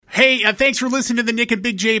Hey, thanks for listening to the Nick and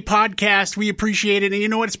Big J podcast. We appreciate it. And you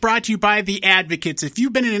know what? It's brought to you by The Advocates. If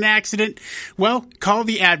you've been in an accident, well, call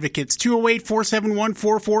The Advocates.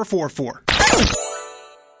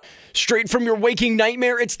 208-471-4444. Straight from your waking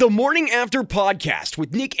nightmare, it's the Morning After podcast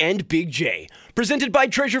with Nick and Big J. Presented by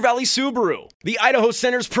Treasure Valley Subaru, the Idaho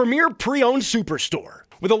Center's premier pre-owned superstore.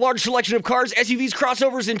 With a large selection of cars, SUVs,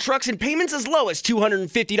 crossovers, and trucks, and payments as low as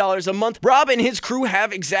 $250 a month, Rob and his crew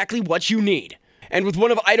have exactly what you need. And with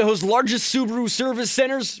one of Idaho's largest Subaru service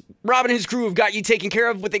centers, Rob and his crew have got you taken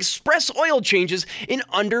care of with express oil changes in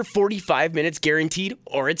under 45 minutes guaranteed,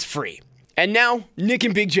 or it's free. And now, Nick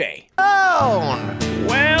and Big J.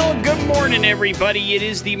 Well, good morning, everybody. It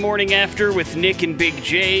is the Morning After with Nick and Big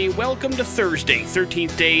J. Welcome to Thursday,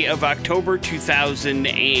 13th day of October,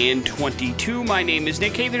 2022. My name is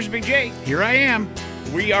Nick. Hey, there's Big J. Here I am.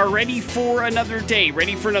 We are ready for another day,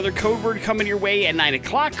 ready for another code word coming your way at 9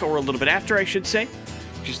 o'clock, or a little bit after, I should say.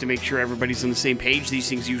 Just to make sure everybody's on the same page. These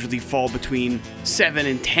things usually fall between 7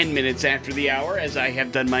 and 10 minutes after the hour, as I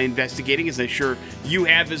have done my investigating, as I'm sure you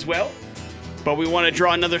have as well. But we want to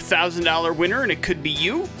draw another $1,000 winner, and it could be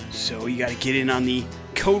you. So you got to get in on the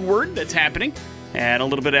code word that's happening at a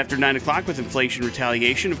little bit after 9 o'clock with Inflation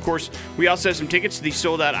Retaliation. Of course, we also have some tickets to the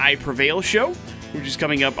Sold Out I Prevail show, which is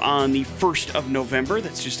coming up on the 1st of November.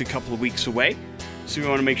 That's just a couple of weeks away. So we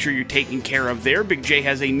want to make sure you're taken care of there. Big J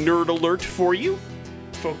has a nerd alert for you,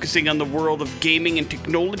 focusing on the world of gaming and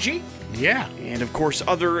technology. Yeah. And of course,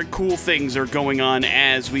 other cool things are going on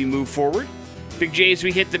as we move forward. Big J, as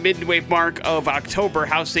we hit the midway mark of October,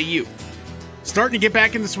 how say you? Starting to get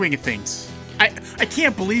back in the swing of things. I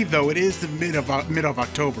can't believe, though, it is the mid of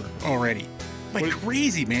October already. Like,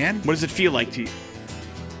 crazy, man. What does it feel like to you?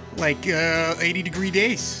 Like 80-degree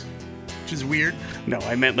days, which is weird. No,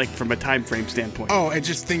 I meant like from a time frame standpoint. Oh, I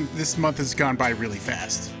just think this month has gone by really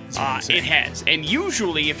fast. It has. And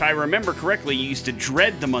usually, if I remember correctly, you used to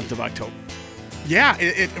dread the month of October. Yeah,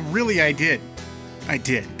 it really, I did.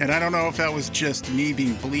 And I don't know if that was just me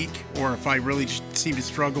being bleak or if I really just seemed to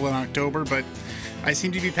struggle in October, but I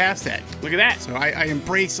seem to be past that. Look at that. So I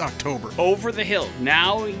embrace October. Over the hill.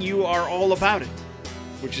 Now you are all about it,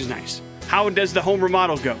 which is nice. How does the home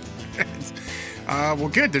remodel go? Well,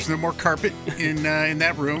 good. There's no more carpet in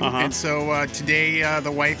that room. Uh-huh. And so today,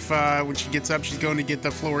 the wife, when she gets up, she's going to get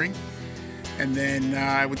the flooring. And then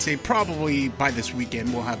I would say probably by this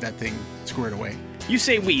weekend, we'll have that thing squared away. You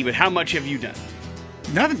say we, but how much have you done?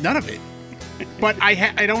 None of it. But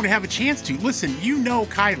I don't have a chance to. Listen, you know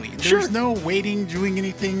Kylie. There's Sure. no waiting, doing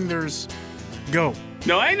anything. There's go.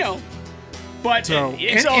 No, I know. But So,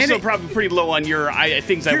 it's and also it- probably pretty low on your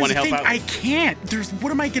things I Here's want to the help thing, out I with. can't.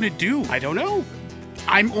 What am I going to do? I don't know.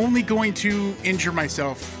 I'm only going to injure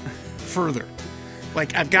myself further.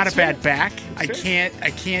 Like, I've got That's a bad fair. back. That's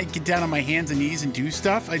I can't get down on my hands and knees and do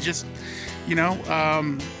stuff. I just,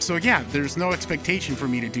 so yeah, there's no expectation for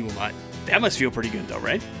me to do a lot. That must feel pretty good, though,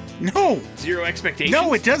 right? No. Zero expectations?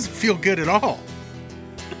 No, it doesn't feel good at all.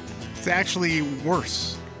 It's actually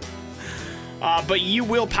worse. But you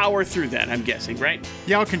will power through that, I'm guessing, right?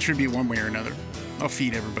 Yeah, I'll contribute one way or another. I'll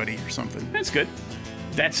feed everybody or something. That's good.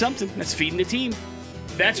 That's something. That's feeding the team.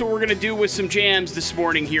 That's what we're going to do with some jams this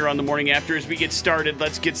morning here on the Morning After. As we get started,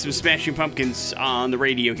 let's get some Smashing Pumpkins on the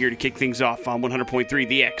radio here to kick things off on 100.3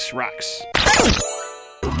 The X Rocks.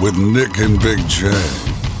 With Nick and Big J.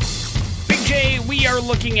 Big J, we are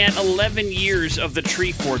looking at 11 years of the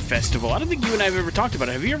Treefort Festival. I don't think you and I have ever talked about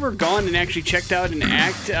it. Have you ever gone and actually checked out an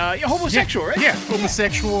act? Homosexual, right? Yeah,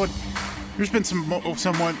 homosexual. There's been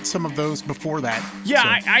some of those before that.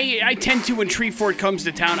 Yeah, so. I tend to, when Treefort comes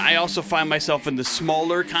to town, I also find myself in the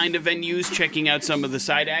smaller kind of venues, checking out some of the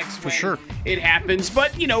side acts. For sure. It happens.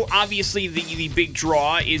 But, obviously the big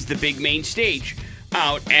draw is the big main stage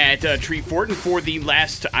out at Treefort. And for the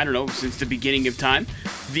last, since the beginning of time,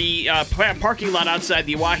 the parking lot outside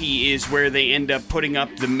the Oahe is where they end up putting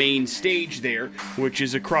up the main stage there, which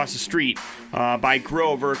is across the street by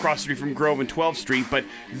Grove, or across the street from Grove and 12th Street. But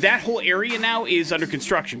that whole area now is under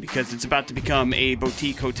construction because it's about to become a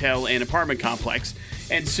boutique hotel and apartment complex.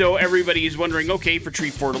 And so everybody is wondering, okay, for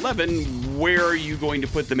Treefort 11, where are you going to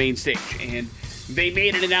put the main stage? And they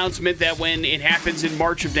made an announcement that when it happens in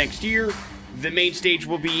March of next year, the main stage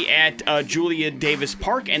will be at Julia Davis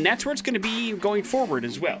Park, and that's where it's going to be going forward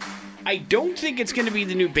as well. I don't think it's going to be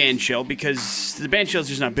the new band shell, because the band shell is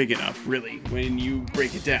just not big enough, really, when you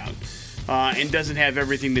break it down, and doesn't have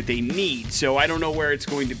everything that they need. So I don't know where it's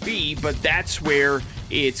going to be, but that's where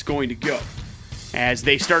it's going to go. as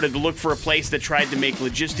they started to look for a place that tried to make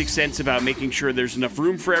logistic sense about making sure there's enough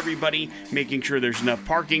room for everybody, making sure there's enough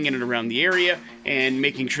parking in and around the area, and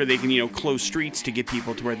making sure they can, close streets to get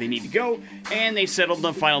people to where they need to go. And they settled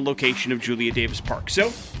on the final location of Julia Davis Park.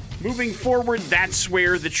 So, moving forward, that's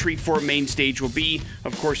where the Treefort main stage will be.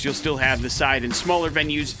 Of course, you'll still have the side and smaller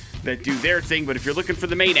venues that do their thing, but if you're looking for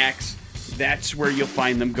the main acts, that's where you'll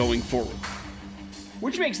find them going forward.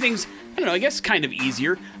 Which makes things, I guess kind of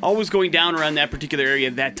easier. Always going down around that particular area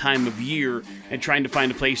at that time of year and trying to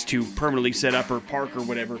find a place to permanently set up or park or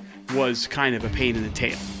whatever was kind of a pain in the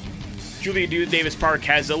tail. Julia Davis Park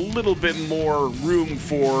has a little bit more room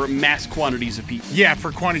for mass quantities of people. Yeah,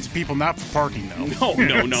 for quantities of people, not for parking, though.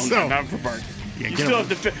 No, not for parking. Yeah, you still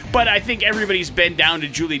have to but I think everybody's been down to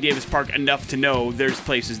Julia Davis Park enough to know there's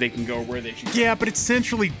places they can go where they should go. Yeah, but it's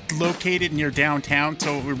centrally located near downtown,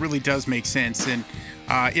 so it really does make sense. And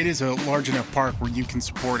it is a large enough park where you can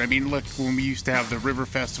support. I mean, look, when we used to have the River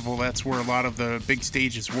Festival, that's where a lot of the big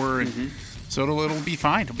stages were. And so it'll be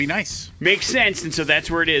fine. It'll be nice. Makes sense, and so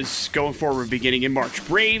that's where it is going forward beginning in March.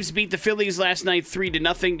 Braves beat the Phillies last night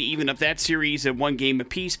 3-0 to even up that series at 1 game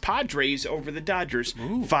apiece. Padres over the Dodgers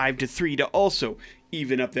 5-3 to also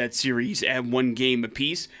even up that series at 1 game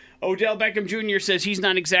apiece. Odell Beckham Jr. says he's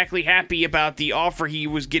not exactly happy about the offer he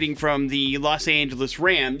was getting from the Los Angeles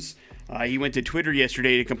Rams. He went to Twitter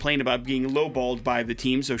yesterday to complain about being lowballed by the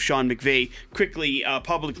team, so Sean McVay quickly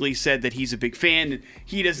publicly said that he's a big fan.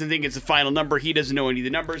 He doesn't think it's the final number. He doesn't know any of the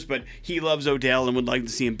numbers, but he loves Odell and would like to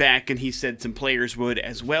see him back, and he said some players would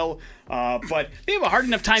as well. But they have a hard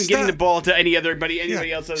enough time getting the ball to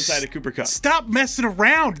anybody else outside of Cooper Kupp. Stop messing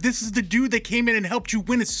around. This is the dude that came in and helped you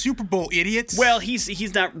win a Super Bowl, idiots. Well,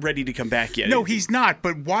 he's not ready to come back yet. No, he's not,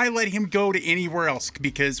 but why let him go to anywhere else?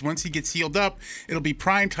 Because once he gets healed up, it'll be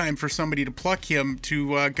prime time for somebody to pluck him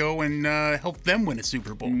to go and help them win a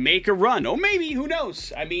Super Bowl. Make a run. Oh, maybe. Who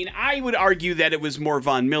knows? I mean, I would argue that it was more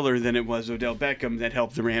Von Miller than it was Odell Beckham that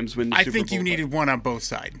helped the Rams win the Super Bowl. I think you needed one on both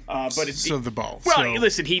sides of the ball. Well, so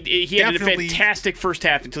listen, he had a fantastic first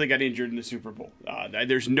half until he got injured in the Super Bowl.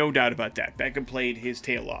 There's no doubt about that. Beckham played his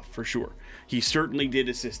tail off, for sure. He certainly did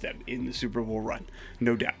assist them in the Super Bowl run.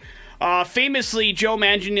 No doubt. Famously, Joe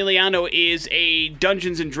Manganiello is a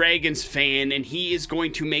Dungeons & Dragons fan, and he is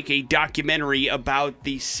going to make a documentary about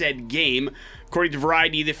the said game. According to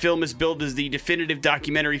Variety, the film is billed as the definitive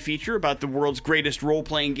documentary feature about the world's greatest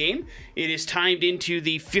role-playing game. It is timed into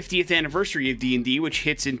the 50th anniversary of D&D, which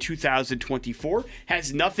hits in 2024.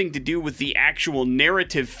 Has nothing to do with the actual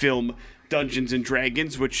narrative film Dungeons &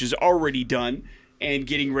 Dragons, which is already done and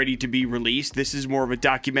getting ready to be released. This is more of a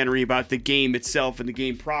documentary about the game itself and the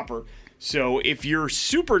game proper. So if you're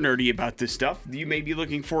super nerdy about this stuff, you may be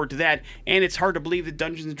looking forward to that. And it's hard to believe that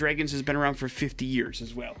Dungeons & Dragons has been around for 50 years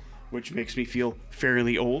as well, which makes me feel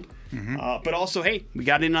fairly old. But also, hey, we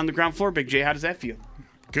got in on the ground floor, Big J. How does that feel?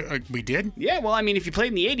 We did? Yeah, well, I mean, if you played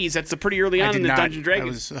in the 80s, that's pretty early on in the Dungeons &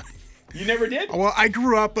 Dragons. You never did? Well, I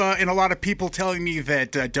grew up in a lot of people telling me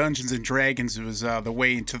that Dungeons & Dragons was the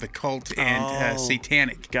way into the cult and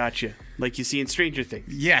satanic. Gotcha. Like you see in Stranger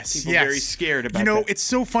Things. Yes, People very scared about that. It's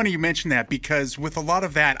so funny you mention that because with a lot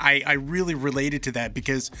of that, I really related to that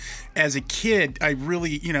because as a kid, I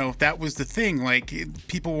really, that was the thing. Like,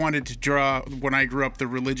 people wanted to draw, when I grew up, the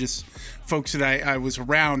religious folks that I was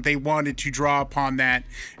around, they wanted to draw upon that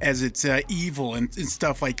as it's evil and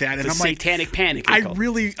stuff like that. And the I'm satanic like, panic. I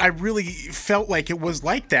really felt like it was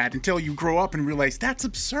like that until you grow up and realize that's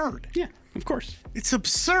absurd. Yeah, of course. It's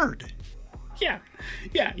absurd.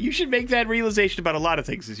 Yeah, you should make that realization about a lot of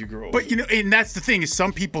things as you grow up. But, and that's the thing is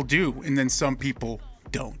some people do, and then some people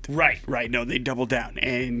don't. Right. No, they double down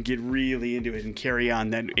and get really into it and carry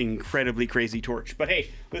on that incredibly crazy torch. But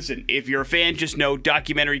hey, listen, if you're a fan, just know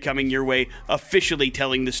documentary coming your way, officially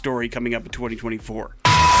telling the story coming up in 2024.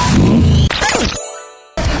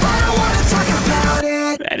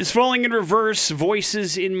 That is Falling in Reverse,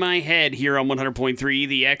 Voices in My Head here on 100.3,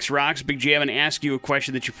 the X-Rocks. Big J, I'm going to ask you a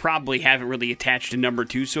question that you probably haven't really attached a number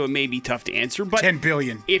to, so it may be tough to answer. But 10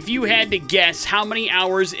 billion. If you had to guess, how many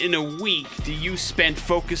hours in a week do you spend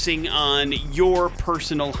focusing on your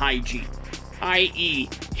personal hygiene? I.e.,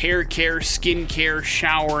 hair care, skin care,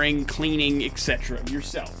 showering, cleaning, etc.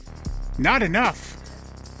 yourself? Not enough.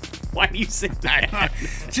 Why do you say that?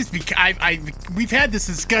 Just because we've had this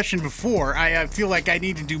discussion before. I feel like I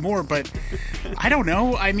need to do more, but I don't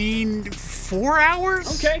know. I mean, 4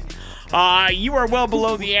 hours? Okay. You are well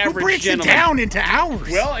below the average Who breaks gentleman. it down into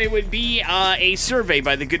hours? Well, it would be a survey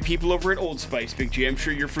by the good people over at Old Spice, Big G. I'm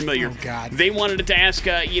sure you're familiar. Oh, God. They wanted to ask,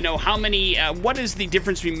 how many, what is the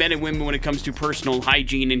difference between men and women when it comes to personal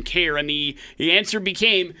hygiene and care? And the answer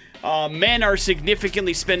became men are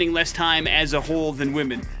significantly spending less time as a whole than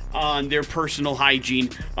women on their personal hygiene.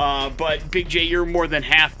 But, Big J, you're more than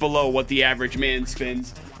half below what the average man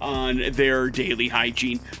spends on their daily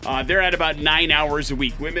hygiene. They're at about 9 hours a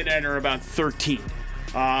week. Women are about 13.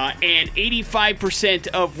 And 85%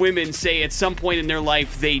 of women say at some point in their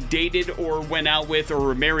life they dated or went out with or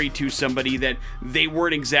were married to somebody that they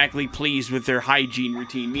weren't exactly pleased with their hygiene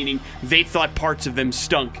routine, meaning they thought parts of them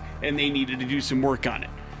stunk and they needed to do some work on it.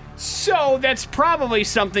 So that's probably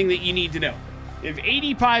something that you need to know. If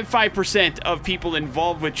 85% of people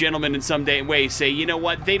involved with gentlemen in some way say, you know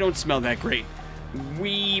what, they don't smell that great,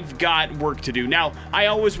 we've got work to do. Now, I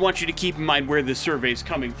always want you to keep in mind where the survey is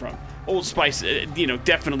coming from. Old Spice,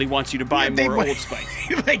 definitely wants you to buy more Old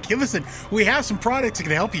Spice. Listen, we have some products that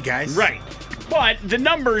can help you guys. Right. But the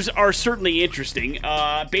numbers are certainly interesting.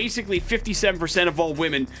 Basically, 57% of all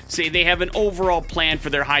women say they have an overall plan for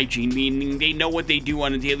their hygiene, meaning they know what they do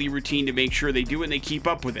on a daily routine to make sure they do it and they keep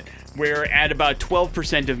up with it, where at about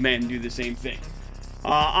 12% of men do the same thing.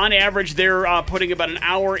 On average, they're putting about an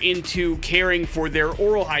hour into caring for their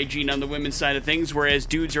oral hygiene on the women's side of things, whereas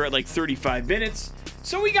dudes are at like 35 minutes.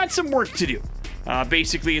 So we got some work to do.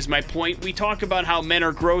 Basically, is my point. We talk about how men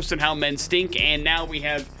are gross and how men stink, and now we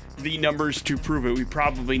have the numbers to prove it. We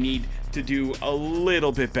probably need to do a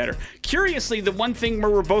little bit better. Curiously, the one thing where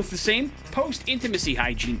we're both the same, post-intimacy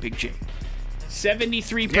hygiene, Big J.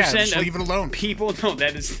 73% just leave it of alone. people, no,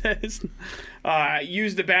 that is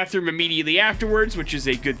use the bathroom immediately afterwards, which is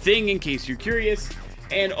a good thing in case you're curious.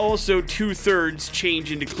 And also 2/3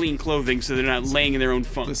 change into clean clothing so they're not laying in their own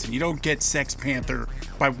funk. Listen, you don't get Sex Panther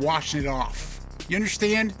by washing it off. You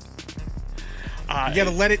understand? You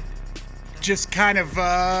gotta let it just kind of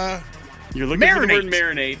You're looking for the word marinate.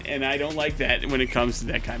 marinate, and I don't like that when it comes to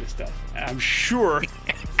that kind of stuff. I'm sure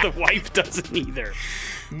the wife doesn't either.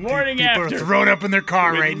 Morning People after. are thrown up in their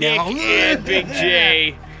car with right Nick now. and Big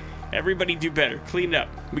J. Everybody do better. Clean it up.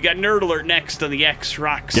 We got Nerd Alert next on the X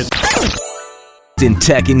Rocks. In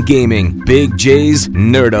tech and gaming, Big J's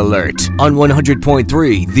Nerd Alert on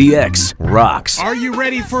 100.3 The X Rocks. Are you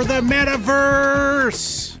ready for the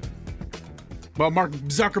metaverse? Well, Mark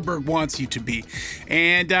Zuckerberg wants you to be,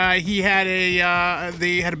 and they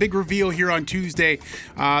had a big reveal here on Tuesday.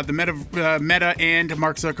 The Meta and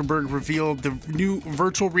Mark Zuckerberg revealed the new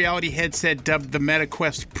virtual reality headset dubbed the Meta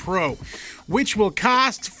Quest Pro, which will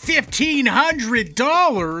cost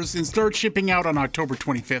 $1,500 and start shipping out on October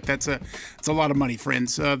 25th. That's a lot of money,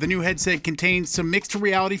 friends. The new headset contains some mixed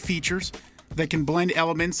reality features that can blend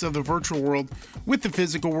elements of the virtual world with the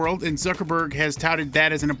physical world, and Zuckerberg has touted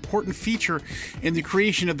that as an important feature in the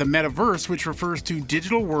creation of the metaverse, which refers to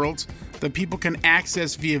digital worlds that people can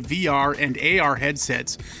access via VR and AR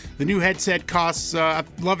headsets. The new headset costs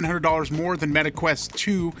 $1,100 more than Meta Quest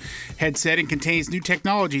 2 headset and contains new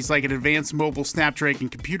technologies like an advanced mobile Snapdragon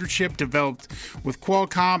computer chip developed with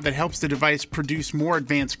Qualcomm that helps the device produce more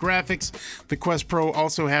advanced graphics. The Quest Pro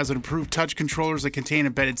also has improved touch controllers that contain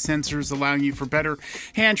embedded sensors, allowing you for better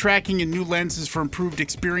hand tracking and new lenses for improved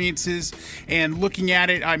experiences. And looking at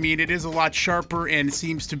it, I mean, it is a lot sharper and it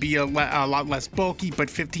seems to be a lot less bulky, but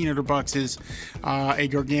 $1,500 is a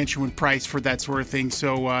gargantuan price for that sort of thing.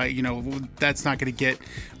 So, that's not going to get,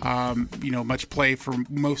 much play for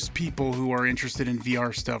most people who are interested in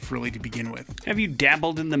VR stuff really to begin with. Have you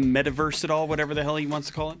dabbled in the metaverse at all, whatever the hell he wants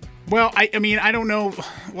to call it? Well, I mean, I don't know,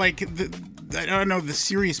 I don't know the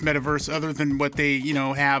serious metaverse other than what they,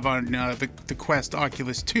 have on the Quest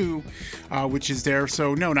Oculus 2, which is there.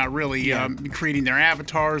 So, no, not really. Yeah. Creating their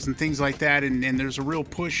avatars and things like that. And there's a real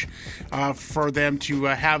push for them to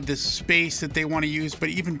have this space that they want to use. But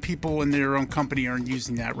even people in their own company aren't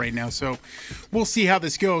using that right now. So we'll see how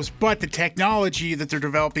this goes. But the technology that they're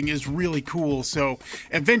developing is really cool. So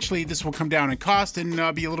eventually this will come down in cost and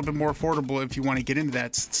be a little bit more affordable if you want to get into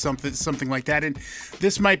that, something like that. And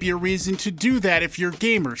this might be a reason to do that if you're a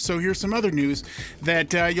gamer. So here's some other news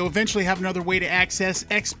that you'll eventually have another way to access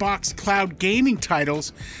Xbox cloud gaming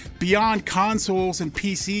titles beyond consoles and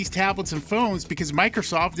PCs, tablets, and phones because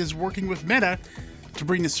Microsoft is working with Meta to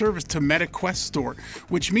bring the service to Meta Quest Store,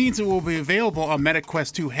 which means it will be available on Meta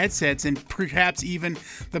Quest 2 headsets and perhaps even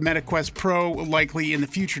the Meta Quest Pro likely in the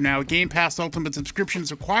future. Now, a Game Pass Ultimate subscription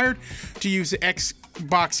is required to use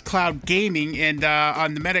Xbox Cloud Gaming, and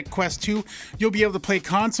on the Meta Quest 2, you'll be able to play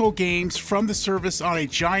console games from the service on a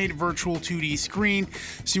giant virtual 2D screen,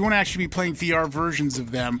 so you won't actually be playing VR versions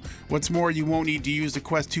of them. What's more, you won't need to use the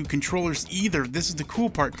Quest 2 controllers either. This is the cool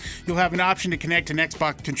part. You'll have an option to connect an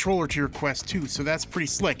Xbox controller to your Quest 2, so that's pretty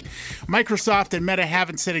slick. Microsoft and Meta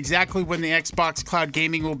haven't said exactly when the Xbox Cloud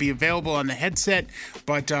Gaming will be available on the headset,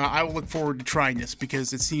 but I will look forward to trying this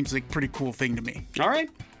because it seems like a pretty cool thing to me. All right.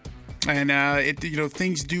 And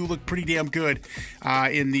things do look pretty damn good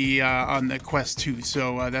on the Quest 2,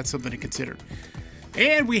 so that's something to consider.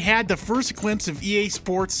 And we had the first glimpse of EA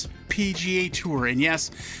Sports PGA Tour, and yes,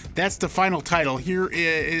 that's the final title. Here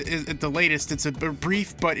is the latest. It's a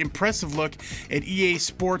brief but impressive look at EA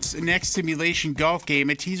Sports' next simulation golf game.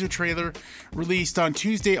 A teaser trailer released on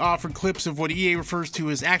Tuesday offered clips of what EA refers to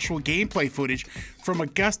as actual gameplay footage from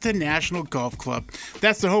Augusta National Golf Club.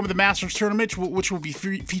 That's the home of the Masters Tournament, which will be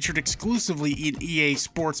featured exclusively in EA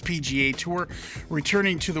Sports PGA Tour,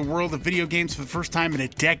 returning to the world of video games for the first time in a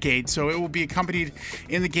decade. So it will be accompanied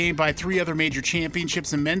in the game by 3 other major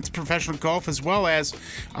championships in men's professional golf, as well as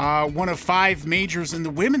one of 5 majors in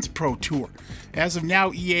the Women's Pro Tour. As of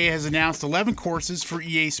now, EA has announced 11 courses for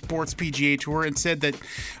EA Sports PGA Tour and said that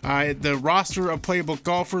the roster of playable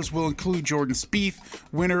golfers will include Jordan Spieth,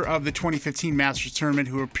 winner of the 2015 Masters Tournament,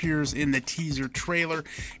 who appears in the teaser trailer,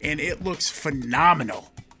 and it looks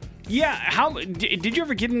phenomenal. Yeah, how did you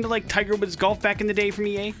ever get into like Tiger Woods golf back in the day from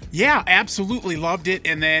EA? Yeah, absolutely loved it,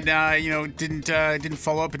 and then didn't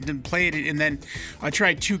follow up and didn't play it, and then I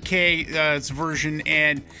tried 2K's version,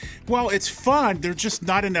 and well, it's fun. There's just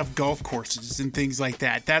not enough golf courses and things like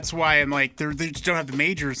that. That's why I'm like they just don't have the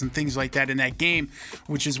majors and things like that in that game,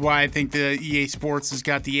 which is why I think the EA Sports has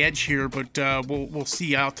got the edge here. But we'll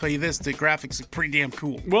see. I'll tell you this: the graphics look pretty damn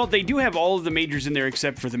cool. Well, they do have all of the majors in there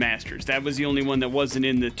except for the Masters. That was the only one that wasn't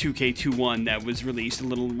in the 2K21 that was released a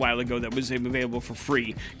little while ago that was available for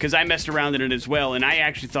free, because I messed around in it as well, and I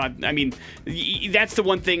actually thought, I mean, that's the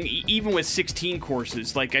one thing, even with 16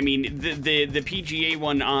 courses, like, I mean, the PGA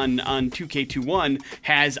one on 2K21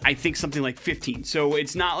 has, I think, something like 15, so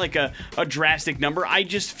it's not like a drastic number. I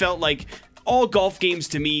just felt like all golf games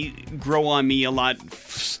to me grow on me a lot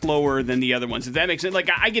slower than the other ones, if that makes sense. Like,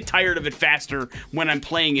 I get tired of it faster when I'm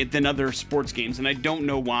playing it than other sports games, and I don't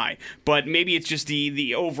know why. But maybe it's just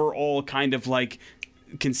the overall kind of like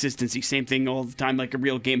consistency. Same thing all the time, like a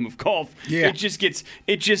real game of golf. Yeah. It just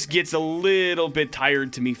gets a little bit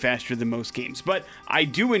tired to me faster than most games. But I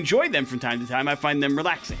do enjoy them from time to time. I find them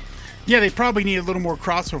relaxing. Yeah, they probably need a little more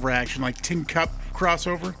crossover action, like Tin Cup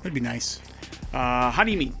crossover. That'd be nice. How do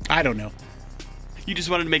you mean? I don't know. You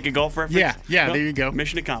just wanted to make a golf reference? Yeah, well, there you go.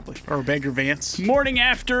 Mission accomplished. Or Beggar Vance. Morning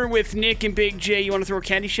After with Nick and Big J. You want to throw a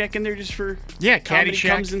Caddyshack in there just for Caddyshack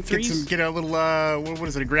comes in threes? Get a little what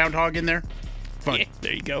is it, a groundhog in there? Fun. Yeah,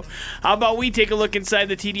 there you go. How about we take a look inside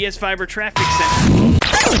the TDS Fiber Traffic Center?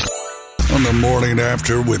 On the Morning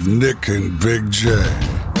After with Nick and Big J.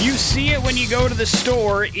 You see it when you go to the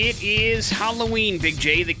store. It is Halloween, Big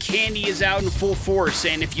J. The candy is out in full force,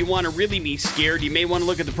 and if you want to really be scared, you may want to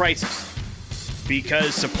look at the prices.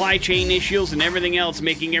 Because supply chain issues and everything else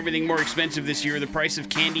making everything more expensive this year, the price of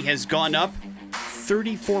candy has gone up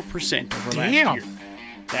 34% over last year.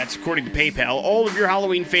 That's according to PayPal. All of your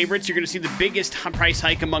Halloween favorites, you're going to see the biggest price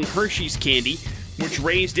hike among Hershey's candy, which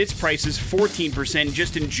raised its prices 14%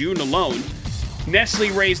 just in June alone.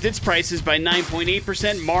 Nestle raised its prices by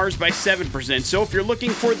 9.8%, Mars by 7%. So if you're looking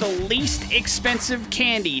for the least expensive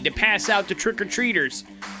candy to pass out to trick-or-treaters,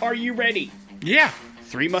 are you ready? Yeah.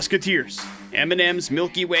 Three Musketeers, M&M's,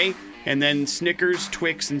 Milky Way, and then Snickers,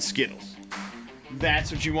 Twix, and Skittles.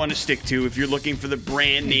 That's what you want to stick to if you're looking for the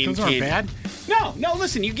brand name candy. Those aren't bad. No,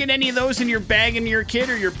 listen, you get any of those in your bag and your kid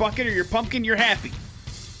or your bucket or your pumpkin, you're happy.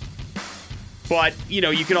 But,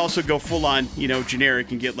 you can also go full on,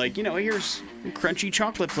 generic and get like, here's crunchy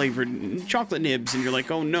chocolate flavored chocolate nibs, and you're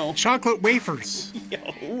like, oh no. Chocolate wafers.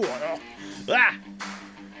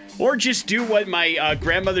 Or just do what my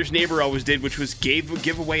grandmother's neighbor always did, which was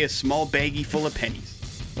give away a small baggie full of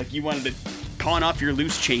pennies. Like you wanted to pawn off your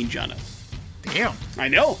loose change on us. Damn. I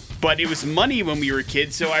know, but it was money when we were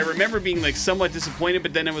kids, so I remember being like somewhat disappointed,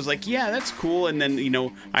 but then I was like, yeah, that's cool, and then,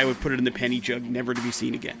 I would put it in the penny jug, never to be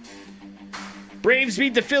seen again. Braves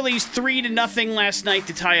beat the Phillies 3-0 last night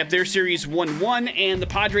to tie up their series 1-1, and the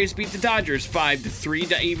Padres beat the Dodgers 5-3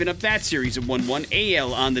 to even up that series at 1-1.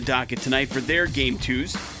 AL on the docket tonight for their Game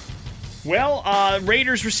 2s. Well,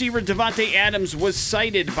 Raiders receiver Davante Adams was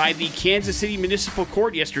cited by the Kansas City Municipal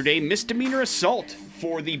Court yesterday, misdemeanor assault,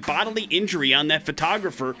 for the bodily injury on that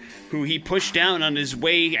photographer who he pushed down on his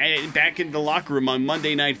way back into the locker room on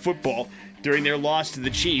Monday Night Football during their loss to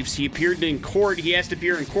the Chiefs. He appeared in court. He has to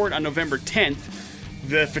appear in court on November 10th.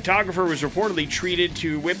 The photographer was reportedly treated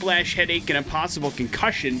to whiplash, headache, and a possible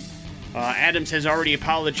concussion. Adams has already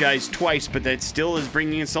apologized twice, but that still is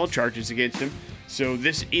bringing assault charges against him. So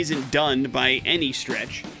this isn't done by any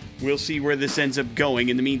stretch. We'll see where this ends up going.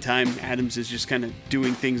 In the meantime, Adams is just kind of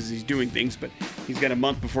doing things as he's doing things, but he's got a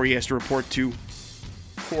month before he has to report to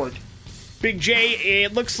court. Big J,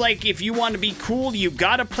 it looks like if you want to be cool, you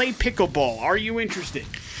got to play pickleball. Are you interested?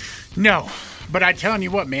 No. But I'm telling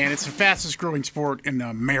you what, man, it's the fastest growing sport in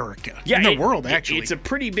America. Yeah, in the world, actually. It's a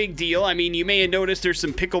pretty big deal. I mean, you may have noticed there's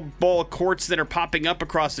some pickleball courts that are popping up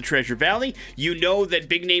across the Treasure Valley. You know that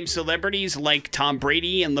big-name celebrities like Tom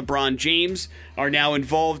Brady and LeBron James are now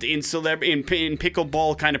involved in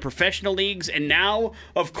pickleball kind of professional leagues. And now,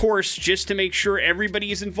 of course, just to make sure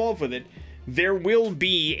everybody is involved with it, there will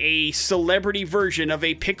be a celebrity version of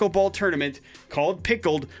a pickleball tournament called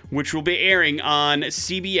Pickled, which will be airing on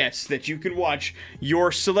CBS, that you can watch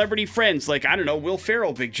your celebrity friends like, I don't know, Will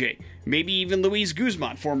Ferrell, Big J. Maybe even Luis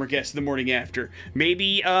Guzman, former guest of the morning after.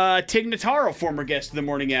 Maybe Tig Notaro, former guest of the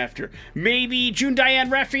morning after. Maybe June Diane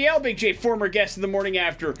Raphael, Big J, former guest of the morning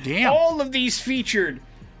after. Damn. All of these featured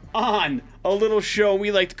on a little show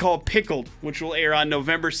we like to call Pickled, which will air on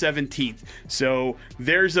November 17th. So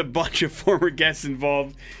there's a bunch of former guests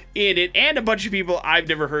involved in it, and a bunch of people I've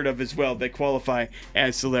never heard of as well that qualify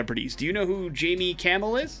as celebrities. Do you know who Jamie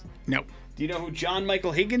Camel is? Nope. Do you know who John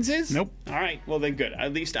Michael Higgins is? Nope. All right, well then good.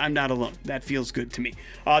 At least I'm not alone. That feels good to me.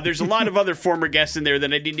 There's a lot of other former guests in there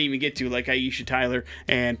that I didn't even get to, like Aisha Tyler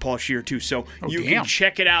and Paul Scheer too. So you can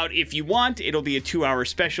check it out if you want. It'll be a 2-hour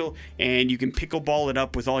special, and you can pickleball it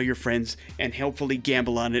up with all your friends and hopefully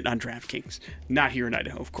gamble on it on DraftKings. Not here in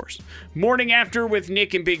Idaho, of course. Morning After with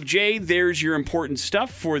Nick and Big J. There's your important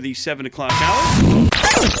stuff for the 7 o'clock hour.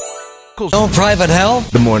 No private hell?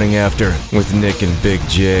 The Morning After with Nick and Big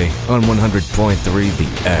J on 100.3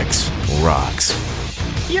 The X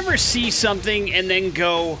rocks. You ever see something and then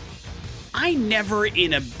go, I never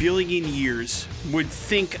in a billion years would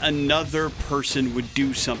think another person would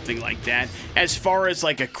do something like that as far as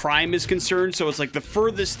like a crime is concerned? So it's like the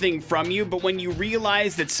furthest thing from you, but when you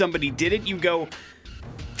realize that somebody did it, you go,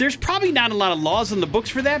 there's probably not a lot of laws on the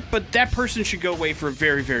books for that, but that person should go away for a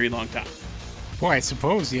very, very long time. Boy, I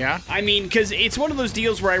suppose, yeah. I mean, because it's one of those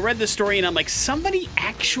deals where I read the story and I'm like, somebody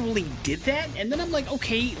actually did that? And then I'm like,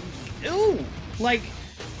 okay, ew. Like,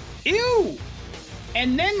 ew.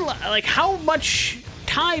 And then, like, how much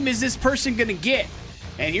time is this person going to get?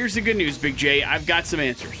 And here's the good news, Big J. I've got some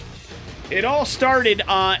answers. It all started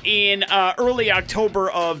in early October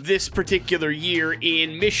of this particular year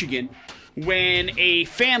in Michigan, when a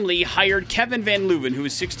family hired Kevin Van Leuven, who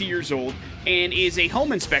is 60 years old, and is a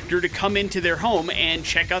home inspector, to come into their home and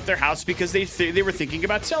check out their house because they were thinking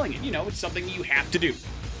about selling it. You know, it's something you have to do.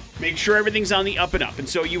 Make sure everything's on the up and up. And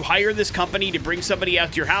so you hire this company to bring somebody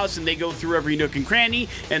out to your house, and they go through every nook and cranny,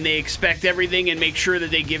 and they inspect everything and make sure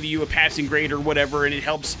that they give you a passing grade or whatever, and it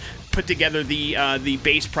helps put together the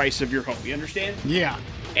base price of your home. You understand? Yeah.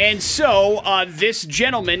 And so this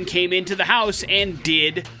gentleman came into the house and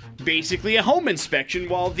did basically a home inspection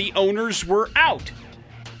while the owners were out.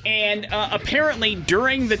 And apparently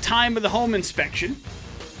during the time of the home inspection,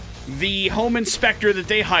 the home inspector that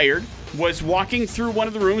they hired was walking through one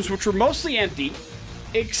of the rooms, which were mostly empty,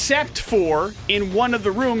 except for in one of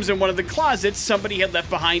the rooms, in one of the closets, somebody had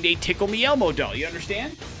left behind a Tickle Me Elmo doll. You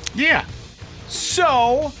understand? Yeah.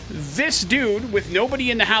 So this dude, with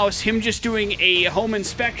nobody in the house, him just doing a home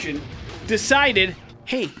inspection, decided,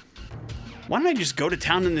 hey, why don't I just go to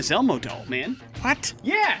town in this Elmo doll, man? What?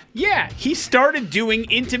 Yeah. He started doing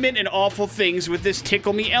intimate and awful things with this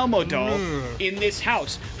Tickle Me Elmo doll in this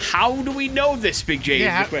house. How do we know this, Big J,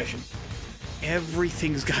 is the question.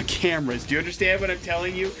 Everything's got cameras. Do you understand what I'm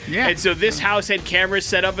telling you? Yeah. And so this house had cameras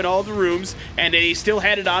set up in all the rooms, and they still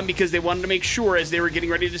had it on because they wanted to make sure, as they were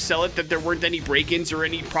getting ready to sell it, that there weren't any break-ins or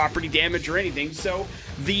any property damage or anything. So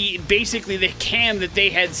basically the cam that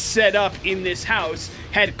they had set up in this house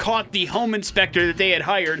had caught the home inspector that they had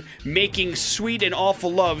hired making sweet and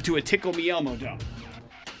awful love to a Tickle Me Elmo doll.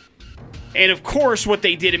 And of course, what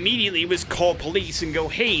they did immediately was call police and go,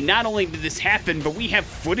 hey, not only did this happen, but we have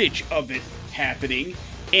footage of it happening,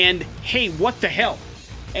 and hey, what the hell?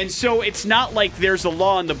 And so it's not like there's a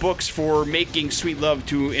law in the books for making sweet love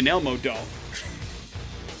to an Elmo doll.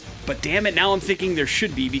 But damn it, now I'm thinking there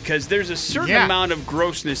should be, because there's a certain amount of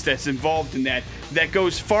grossness that's involved in that that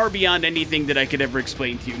goes far beyond anything that I could ever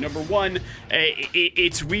explain to you. Number one,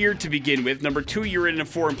 it's weird to begin with. Number two, you're in a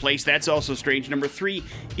foreign place. That's also strange. Number three,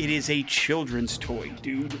 it is a children's toy,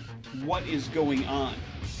 dude. What is going on?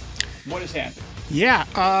 What has happened?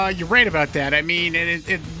 Yeah, you're right about that. I mean,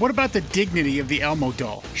 what about the dignity of the Elmo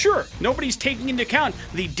doll? Sure, nobody's taking into account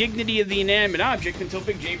the dignity of the inanimate object until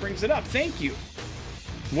Big J brings it up. Thank you.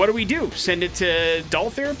 What do? Send it to doll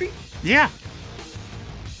therapy? Yeah.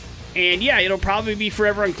 And yeah, it'll probably be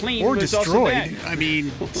forever unclean. Or There's also that. destroyed. I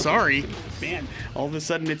mean, sorry. Man, all of a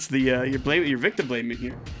sudden it's the you're victim blaming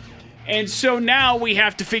here. And so now we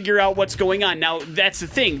have to figure out what's going on. Now, that's the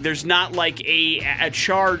thing. There's not like a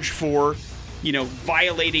charge for,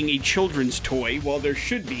 violating a children's toy. Well, there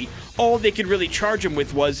should be. All they could really charge him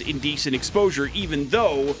with was indecent exposure, even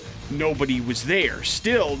though nobody was there.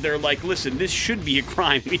 Still, they're like, listen, this should be a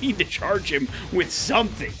crime. We need to charge him with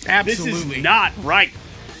something. Absolutely. This is not right.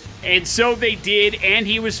 And so they did, and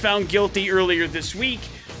he was found guilty earlier this week.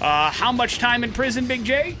 How much time in prison, Big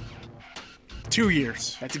J? 2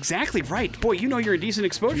 years. That's exactly right. Boy, you know your indecent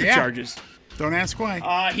exposure Yeah. charges. Don't ask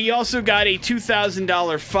why. He also got a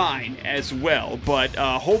 $2,000 fine as well, but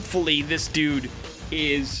hopefully this dude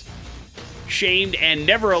is shamed and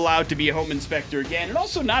never allowed to be a home inspector again, and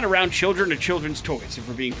also not around children or children's toys, if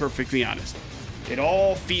we're being perfectly honest. It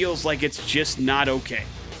all feels like it's just not okay.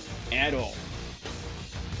 At all.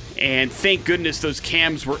 And thank goodness those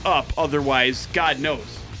cams were up, otherwise, God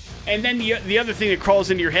knows. And then the other thing that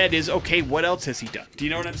crawls into your head is, okay, what else has he done? Do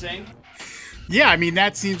you know what I'm saying? Yeah, I mean,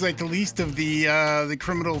 that seems like the least of the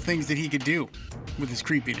criminal things that he could do with his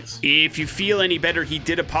creepiness. If you feel any better, he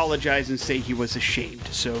did apologize and say he was ashamed.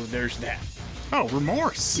 So there's that. Oh,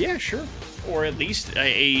 remorse. Yeah, sure. Or at least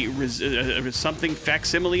a something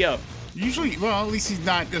facsimile of. Usually, well, at least he's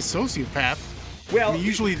not a sociopath. Well, I mean,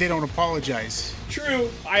 usually they don't apologize. True.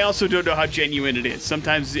 I also don't know how genuine it is.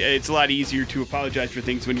 Sometimes it's a lot easier to apologize for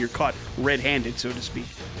things when you're caught red-handed, so to speak,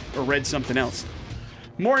 or read something else.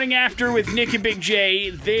 Morning After with Nick and Big J.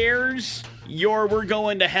 There's your We're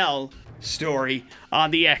Going to Hell story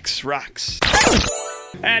on the X Rocks.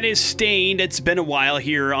 That is Stained. It's been a while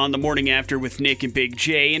here on the Morning After with Nick and Big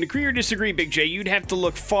J. And agree or disagree, Big J, you'd have to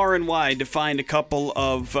look far and wide to find a couple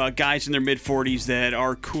of guys in their mid-40s that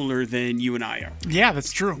are cooler than you and I are. Yeah,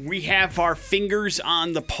 that's true. We have our fingers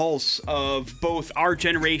on the pulse of both our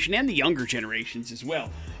generation and the younger generations as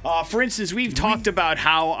well. For instance, we've talked about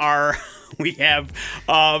how we have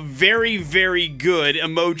very, very good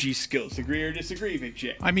emoji skills. Agree or disagree, Big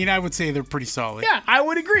J? I mean, I would say they're pretty solid. Yeah, I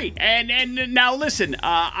would agree. And now listen,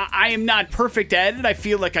 I am not perfect at it. I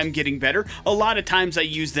feel like I'm getting better. A lot of times I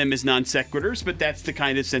use them as non sequiturs, but that's the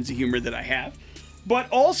kind of sense of humor that I have.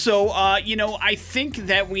 But also, I think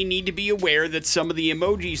that we need to be aware that some of the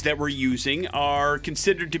emojis that we're using are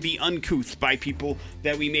considered to be uncouth by people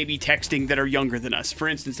that we may be texting that are younger than us. For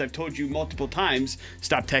instance, I've told you multiple times,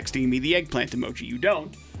 stop texting me the eggplant emoji. You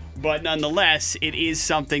don't. But nonetheless, it is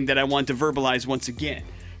something that I want to verbalize once again.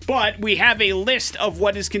 But we have a list of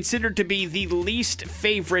what is considered to be the least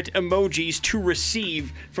favorite emojis to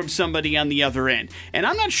receive from somebody on the other end. And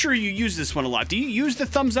I'm not sure you use this one a lot. Do you use the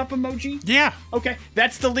thumbs up emoji? Yeah. Okay,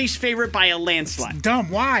 that's the least favorite by a landslide. Dumb.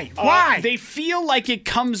 Why? Why? They feel like it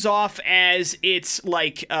comes off as it's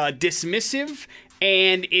like dismissive,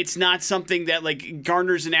 and it's not something that like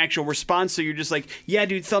garners an actual response. So you're just like, yeah,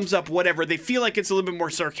 dude, thumbs up, whatever. They feel like it's a little bit more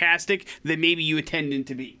sarcastic than maybe you intend it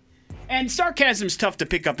to be. And sarcasm's tough to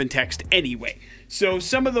pick up in text anyway. So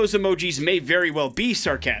some of those emojis may very well be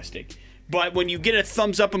sarcastic. But when you get a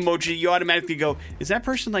thumbs up emoji, you automatically go, is that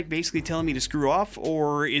person like basically telling me to screw off?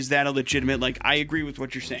 Or is that a legitimate, like, I agree with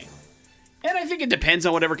what you're saying? And I think it depends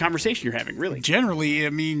on whatever conversation you're having, really. Generally,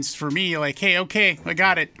 it means for me, like, hey, okay, I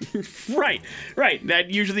got it. Right. That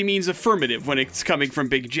usually means affirmative when it's coming from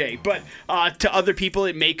Big J. But to other people,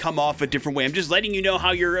 it may come off a different way. I'm just letting you know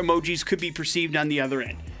how your emojis could be perceived on the other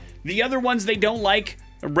end. The other ones they don't like,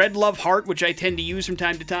 red love heart, which I tend to use from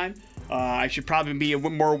time to time. I should probably be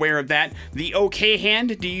more aware of that. The okay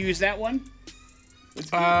hand, do you use that one?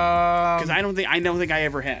 Because I don't think I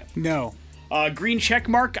ever have. No. Green check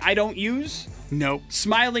mark, I don't use. Nope.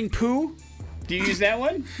 Smiling poo, do you use that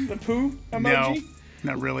one? The poo emoji? No,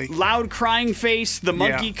 not really. Loud crying face, the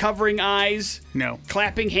monkey covering eyes. No.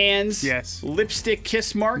 Clapping hands. Yes. Lipstick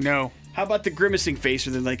kiss mark. No. How about the grimacing face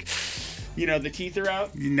where they're like, the teeth are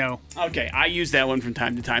out? No. Okay, I use that one from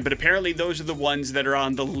time to time, but apparently those are the ones that are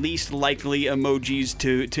on the least likely emojis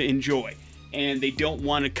to enjoy, and they don't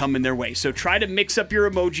want to come in their way. So try to mix up your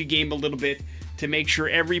emoji game a little bit to make sure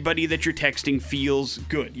everybody that you're texting feels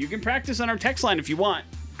good. You can practice on our text line if you want.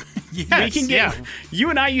 Yes, You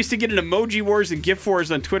and I used to get in emoji wars and gift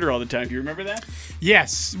wars on Twitter all the time. Do you remember that?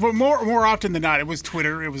 Yes. Well, more often than not, it was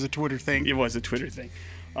Twitter. It was a Twitter thing. It was a Twitter thing.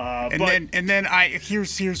 And then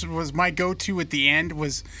here's was my go-to at the end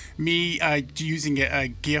was me using a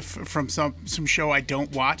GIF from some show I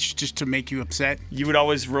don't watch just to make you upset. You would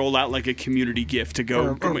always roll out like a community GIF to go.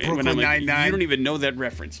 Or Brooklyn I'm like, Nine-Nine. you don't even know that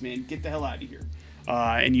reference, man. Get the hell out of here.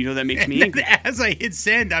 And you know that makes me angry. As I hit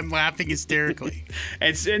send, I'm laughing hysterically.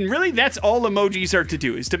 and really, that's all emojis are to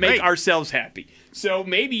do, is to make ourselves happy. So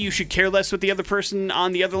maybe you should care less what the other person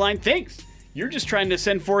on the other line thinks. You're just trying to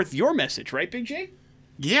send forth your message, right, Big J?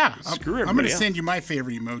 Yeah. Screw I'm going everybody to else. send you my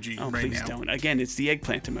favorite emoji right now. Please don't. Again, it's the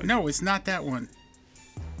eggplant emoji. No, it's not that one.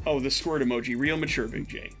 Oh, the squirt emoji. Real mature, Big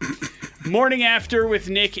J. Morning After with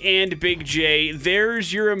Nick and Big J.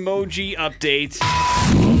 There's your emoji update.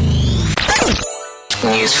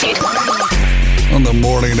 On the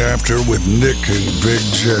Morning After with Nick and Big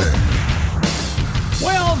J.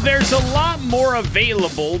 Well, there's a lot more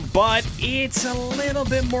available, but it's a little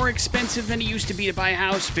bit more expensive than it used to be to buy a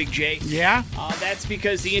house, Big J. Yeah? That's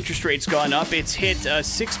because the interest rate's gone up. It's hit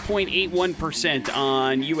 6.81%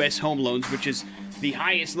 on U.S. home loans, which is the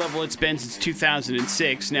highest level it's been since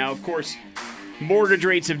 2006. Now, of course, mortgage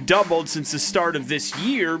rates have doubled since the start of this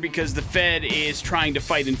year because the Fed is trying to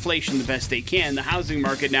fight inflation the best they can. The housing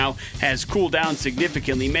market now has cooled down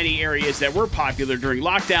significantly. Many areas that were popular during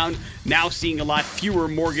lockdown now seeing a lot fewer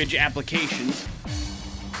mortgage applications.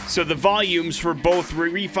 So the volumes for both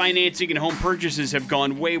refinancing and home purchases have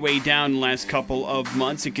gone way, way down in the last couple of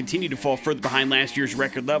months and continue to fall further behind last year's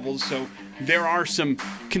record levels. So there are some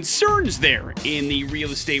concerns there in the real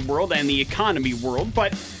estate world and the economy world,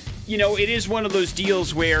 but you know, it is one of those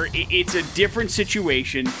deals where it's a different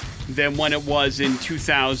situation than when it was in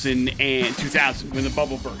 2000 when the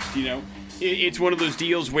bubble burst, you know. It's one of those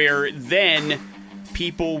deals where then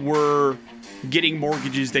people were getting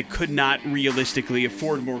mortgages that could not realistically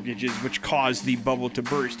afford mortgages, which caused the bubble to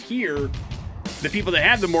burst. Here, the people that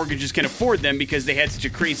have the mortgages can afford them because they had such a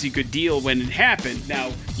crazy good deal when it happened.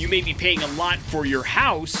 Now, you may be paying a lot for your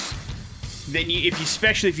house. Then,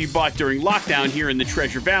 especially if you bought during lockdown here in the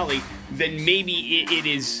Treasure Valley, then maybe it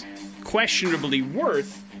is questionably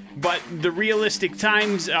worth. But the realistic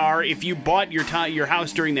times are, if you bought your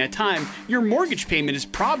house during that time, your mortgage payment is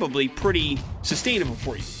probably pretty sustainable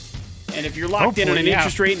for you. And if you're locked in on an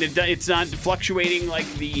interest rate and it's not fluctuating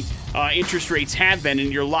like the interest rates have been,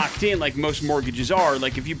 and you're locked in like most mortgages are,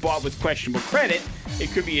 like if you bought with questionable credit,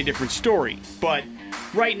 it could be a different story. But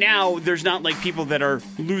right now, there's not like people that are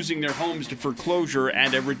losing their homes to foreclosure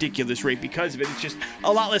at a ridiculous rate because of it. It's just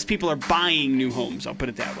a lot less people are buying new homes, I'll put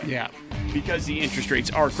it that way. Yeah. Because the interest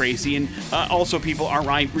rates are crazy, and also people aren't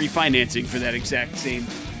refinancing for that exact same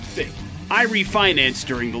thing. I refinanced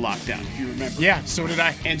during the lockdown, if you remember. Yeah, so did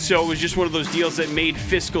I. And so it was just one of those deals that made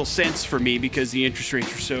fiscal sense for me because the interest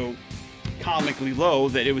rates were so comically low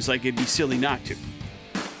that it was like it'd be silly not to.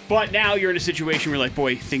 But now you're in a situation where you're like,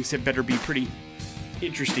 boy, things had better be pretty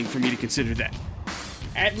interesting for me to consider that.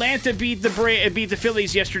 Atlanta beat the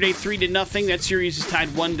Phillies yesterday 3-0. That series is tied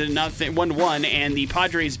 1-1, and the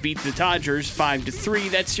Padres beat the Dodgers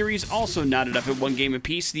 5-3. That series also knotted up at one game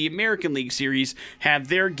apiece. The American League series have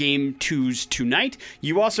their game twos tonight.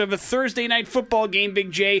 You also have a Thursday night football game,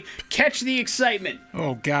 Big J. Catch the excitement.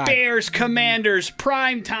 Oh God. Bears, Commanders,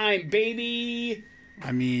 prime time, baby.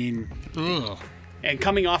 I mean, ugh. And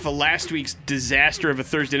coming off of last week's disaster of a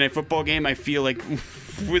Thursday night football game, I feel like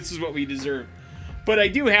this is what we deserve. But I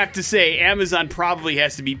do have to say, Amazon probably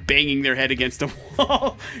has to be banging their head against a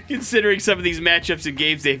wall, considering some of these matchups and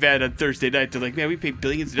games they've had on Thursday night. They're like, man, we paid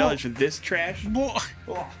billions of dollars for this trash? Well,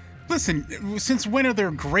 listen, since when are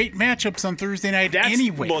there great matchups on Thursday night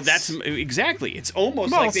anyways? Well, that's exactly. It's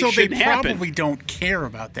almost like they shouldn't happen. So they probably don't care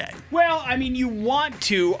about that. Well, I mean, you want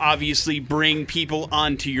to obviously bring people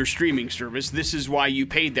onto your streaming service. This is why you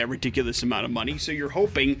paid that ridiculous amount of money. So you're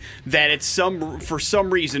hoping that for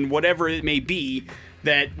some reason, whatever it may be,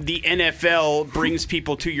 that the NFL brings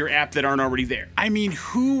people to your app that aren't already there. I mean,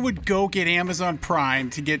 who would go get Amazon Prime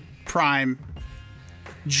to get Prime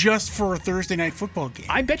just for a Thursday night football game?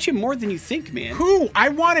 I bet you more than you think, man. Who? I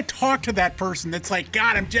want to talk to that person that's like,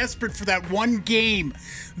 God, I'm desperate for that one game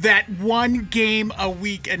a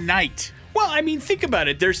week a night. Well, I mean, think about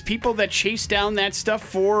it. There's people that chase down that stuff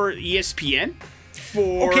for ESPN.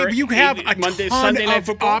 Okay, but you have a ton Night of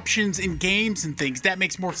Football options and games and things. That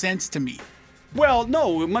makes more sense to me. Well,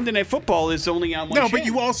 no, Monday Night Football is only on one channel. But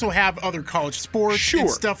you also have other college sports and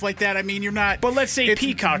stuff like that. I mean, you're not... But let's say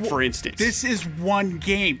Peacock, for instance. This is one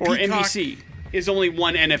game. Or Peacock, NBC. is only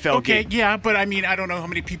one NFL Okay, game. yeah, but I mean, I don't know how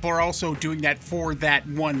many people are also doing that for that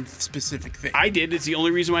one specific thing. I did. It's the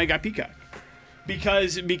only reason why I got Peacock.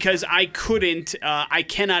 Because I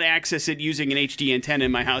cannot access it using an HD antenna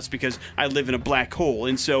in my house because I live in a black hole,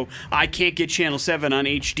 and so I can't get Channel 7 on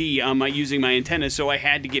HD using my antenna, so I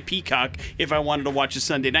had to get Peacock if I wanted to watch a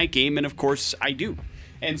Sunday night game, and of course I do.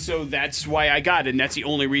 And so that's why I got it, and that's the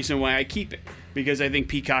only reason why I keep it, because I think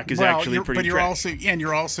Peacock is actually pretty but you're trash.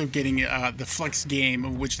 you're also getting the flex game,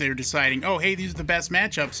 of which they're deciding, oh, hey, these are the best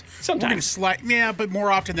matchups. Sometimes. We're going to slide, yeah, but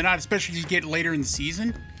more often than not, especially as you get later in the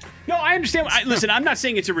season. No, I understand. Listen, I'm not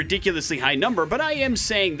saying it's a ridiculously high number, but I am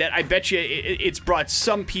saying that I bet you it's brought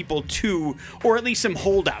some people to, or at least some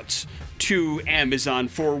holdouts to Amazon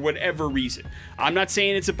for whatever reason. I'm not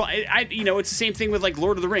saying it's it's the same thing with like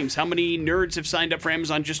Lord of the Rings. How many nerds have signed up for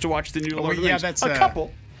Amazon just to watch the new Lord of the Rings? That's a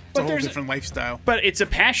couple. It's a whole different lifestyle. But it's a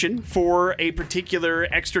passion for a particular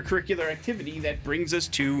extracurricular activity that brings us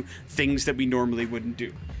to things that we normally wouldn't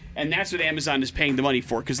do. And that's what Amazon is paying the money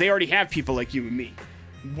for, because they already have people like you and me.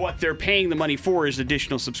 What they're paying the money for is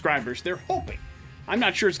additional subscribers. They're hoping. I'm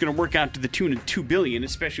not sure it's going to work out to the tune of $2 billion,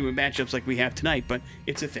 especially with matchups like we have tonight, but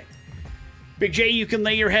it's a thing. Big J, you can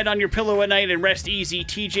lay your head on your pillow at night and rest easy.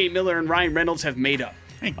 TJ Miller and Ryan Reynolds have made up.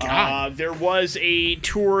 Thank God. There was a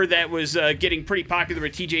tour that was getting pretty popular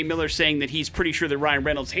with TJ Miller saying that he's pretty sure that Ryan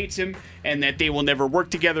Reynolds hates him and that they will never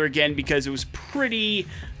work together again because it was pretty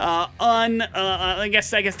I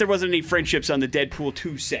guess there wasn't any friendships on the Deadpool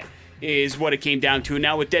 2 set, is what it came down to. And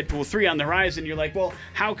now with Deadpool 3 on the horizon, you're like, well,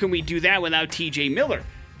 how can we do that without TJ Miller?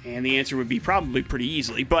 And the answer would be probably pretty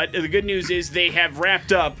easily. But the good news is they have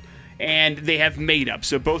wrapped up and they have made up.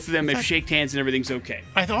 So both of them have shaked hands and everything's okay.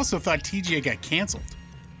 I also thought TJ got canceled.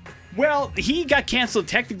 Well, he got canceled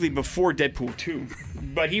technically before Deadpool 2,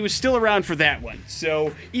 but he was still around for that one.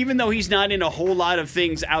 So even though he's not in a whole lot of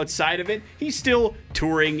things outside of it, he's still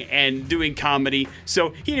touring and doing comedy.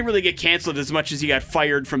 So he didn't really get canceled as much as he got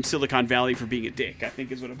fired from Silicon Valley for being a dick, I think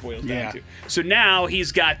is what it boils down to. So now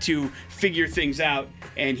he's got to figure things out,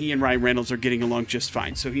 and he and Ryan Reynolds are getting along just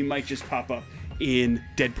fine. So he might just pop up in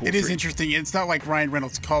Deadpool 3. It is interesting. It's not like Ryan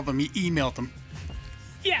Reynolds called them. He emailed them.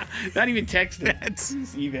 Yeah, not even texted.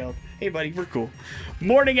 Just emailed. Hey, buddy, we're cool.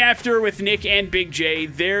 Morning After with Nick and Big J.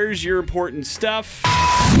 There's your important stuff.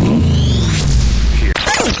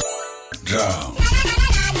 Down.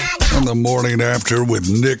 On the Morning After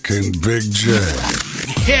with Nick and Big J.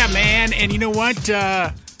 Yeah, man. And you know what?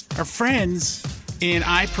 Our friends in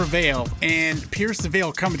I Prevail and Pierce the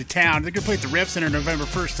Veil coming to town. They're going to play at the Rev Center November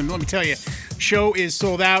 1st. And let me tell you, show is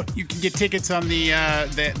sold out. You can get tickets on the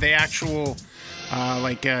actual...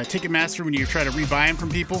 Ticketmaster when you try to rebuy them from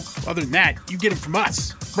people. Other than that, you get them from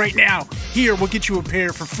us right now. Here, we'll get you a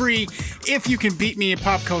pair for free if you can beat me in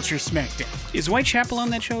Pop Culture Smackdown. Is Whitechapel on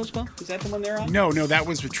that show as well? Is that the one they're on? No, that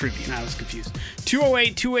was with trivia. I was confused.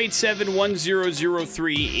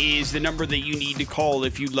 208-287-1003 is the number that you need to call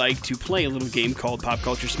if you'd like to play a little game called Pop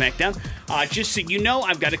Culture Smackdown. Just so you know,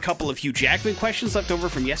 I've got a couple of Hugh Jackman questions left over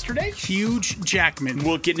from yesterday. Huge Jackman.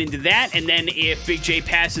 We'll get into that, and then if Big J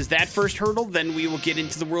passes that first hurdle, then we will get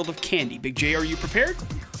into the world of candy. Big J, are you prepared?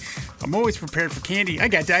 I'm always prepared for candy. I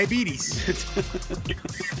got diabetes.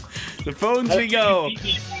 The phones we go.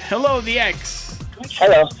 Hello, the X.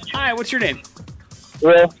 Hello. Hi, what's your name?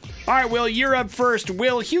 Will. All right, Will, you're up first.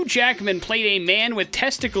 Will, Hugh Jackman played a man with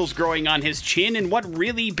testicles growing on his chin in what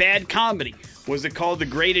really bad comedy? Was it called The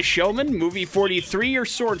Greatest Showman, Movie 43, or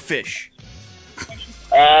Swordfish?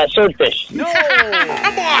 Swordfish. No!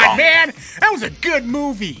 Come on, man. That was a good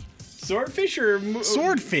movie. Swordfish or...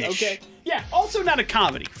 Swordfish. Okay. Yeah, also not a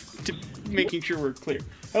comedy, to making sure we're clear.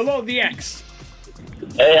 Hello, the X.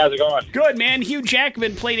 Hey, how's it going? Good, man. Hugh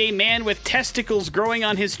Jackman played a man with testicles growing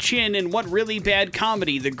on his chin in what really bad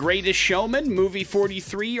comedy? The Greatest Showman, Movie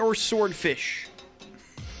 43, or Swordfish?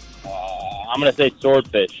 I'm going to say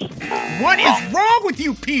Swordfish. What is wrong with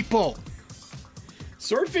you people?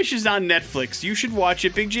 Swordfish is on Netflix. You should watch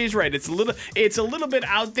it. Big J's right. It's a little bit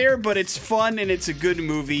out there, but it's fun and it's a good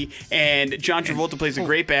movie. And John Travolta plays a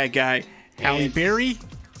great bad guy. Halle Berry?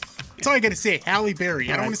 That's all I got to say. Halle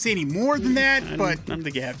Berry. I don't want to say any more than that, but... I don't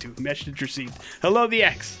think you have to. Message received. Hello, the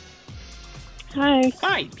X. Hi.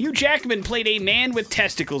 Hi. Hugh Jackman played a man with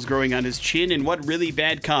testicles growing on his chin in what really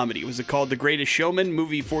bad comedy? Was it called The Greatest Showman,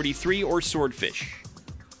 Movie 43, or Swordfish?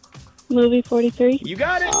 Movie 43. You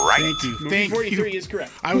got it. Right. Thank you. Movie 43 is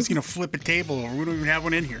correct. I was going to flip a table over. We don't even have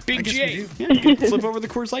one in here. Big J. Yeah, you can flip over the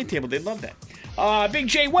Coors Light table. They'd love that. Big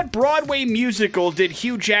J, what Broadway musical did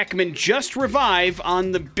Hugh Jackman just revive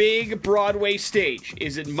on the big Broadway stage?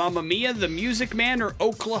 Is it Mamma Mia, The Music Man, or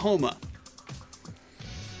Oklahoma?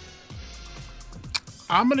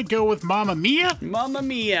 I'm going to go with Mamma Mia. Mamma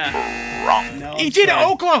Mia. Wrong. No, He did sorry.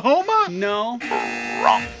 Oklahoma? No.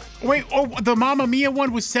 Wrong. Wait, the Mamma Mia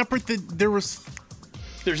one was separate.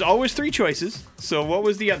 There's always 3 choices. So what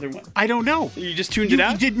was the other one? I don't know. You just tuned it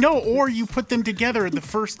out? You did no, or you put them together. The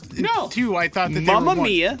first No. 2, I thought that they Mamma were one.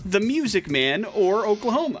 Mia, The Music Man, or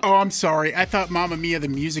Oklahoma. Oh, I'm sorry. I thought Mamma Mia, The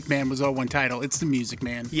Music Man was all one title. It's The Music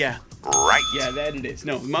Man. Yeah. Right. Yeah, that it is.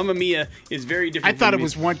 No, Mamma Mia is very I different. thought from it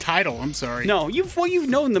was one title. I'm sorry. No, you've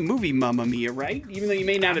known the movie Mamma Mia, right? Even though you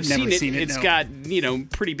may not have I've never seen it, It's no. got,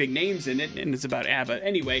 pretty big names in it, and it's about ABBA.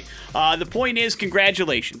 Anyway, the point is,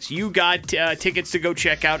 congratulations. You got tickets to go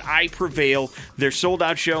check out I Prevail, their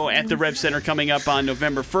sold-out show at the Rev Center coming up on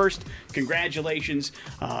November 1st. Congratulations.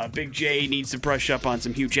 Big J needs to brush up on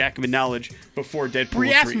some Hugh Jackman knowledge before Deadpool Well,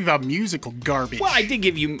 you asked 3. me about musical garbage. Well, I did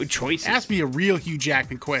give you choices. Ask me a real Hugh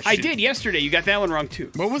Jackman question. I did yesterday. You got that one wrong,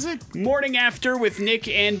 too. What was it? Morning After with Nick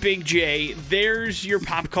and Big J. There's your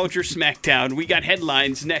pop culture smackdown. We got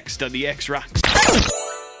headlines next on the X Rocks.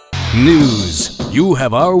 News. You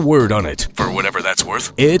have our word on it. For whatever that's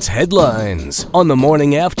worth. It's headlines on the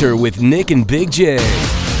Morning After with Nick and Big J.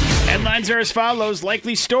 Headlines are as follows.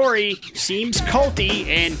 Likely story seems culty,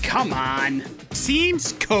 and come on.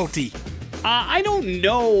 Seems culty. I don't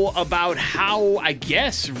know about how, I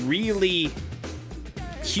guess, really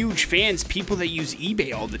huge fans people that use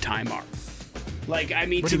eBay all the time are. Like, I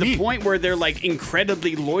mean, What to do you the mean? point where they're, like,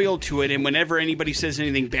 incredibly loyal to it, and whenever anybody says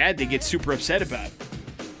anything bad, they get super upset about it.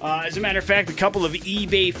 As a matter of fact, a couple of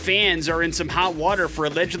eBay fans are in some hot water for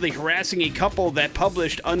allegedly harassing a couple that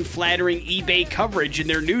published unflattering eBay coverage in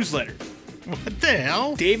their newsletter. What the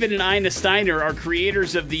hell? David and Ina Steiner are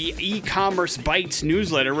creators of the e-commerce Bites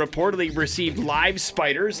newsletter, reportedly received live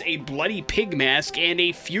spiders, a bloody pig mask, and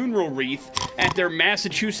a funeral wreath at their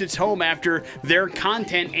Massachusetts home after their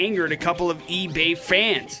content angered a couple of eBay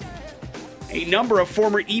fans. A number of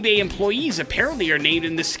former eBay employees apparently are named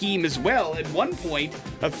in the scheme as well. At one point,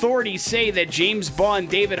 authorities say that James Baugh and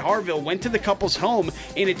David Harville went to the couple's home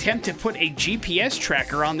in an attempt to put a GPS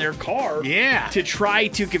tracker on their car to try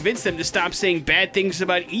to convince them to stop saying bad things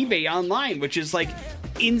about eBay online, which is, like,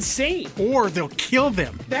 insane. Or they'll kill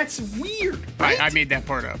them. That's weird, right? I made that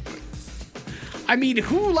part up. I mean,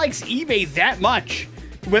 who likes eBay that much,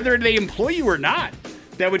 whether they employ you or not,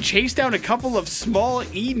 that would chase down a couple of small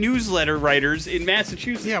e-newsletter writers in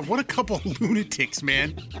Massachusetts? Yeah, what a couple of lunatics,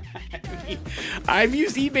 man. I've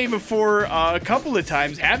used eBay before a couple of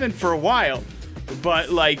times, haven't for a while,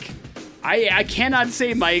 but, like, I cannot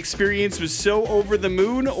say my experience was so over the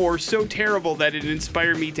moon or so terrible that it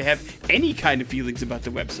inspired me to have any kind of feelings about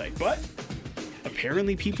the website, but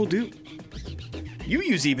apparently people do. You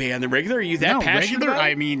use eBay on the regular? Are you that passionate regular? about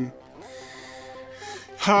it? I mean,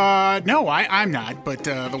 no, I'm not. But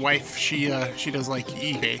the wife, she does like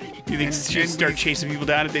eBay. You think she'd start chasing people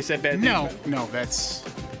down if they said bad things? No, that's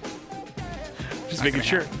just making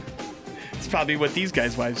sure. It's probably what these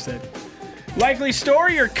guys' wives said. Likely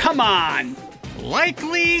story or come on?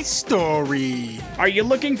 Likely story. Are you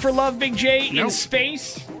looking for love, Big J, in Nope.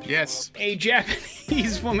 space? Yes. A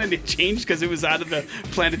Japanese woman, it changed because it was out of the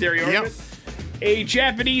planetary orbit. Yep. A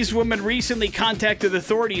Japanese woman recently contacted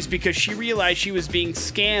authorities because she realized she was being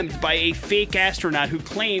scammed by a fake astronaut who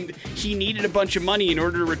claimed he needed a bunch of money in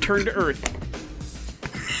order to return to Earth.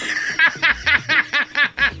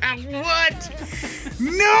 What?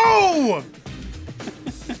 No!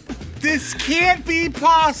 This can't be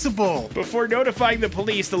possible. Before notifying the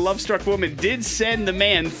police, the love-struck woman did send the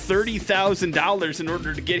man $30,000 in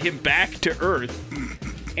order to get him back to Earth.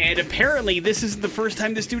 And apparently, this isn't the first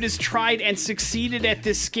time this dude has tried and succeeded at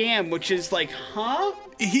this scam, which is like, huh?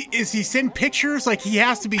 Is he send pictures? Like he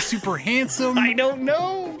has to be super handsome? I don't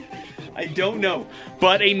know.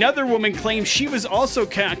 But another woman claims she was also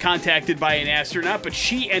contacted by an astronaut, but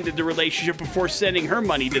she ended the relationship before sending her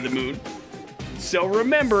money to the moon. So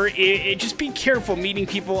remember, just be careful meeting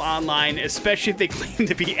people online, especially if they claim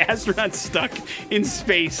to be astronauts stuck in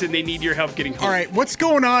space and they need your help getting home. All right, what's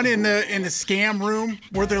going on in the scam room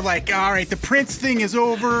where they're like, all right, the Prince thing is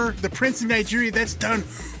over, the Prince in Nigeria, that's done.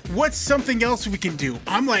 What's something else we can do?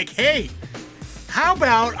 I'm like, hey, how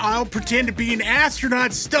about I'll pretend to be an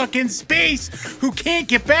astronaut stuck in space who can't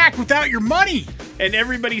get back without your money? And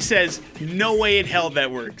everybody says, no way in hell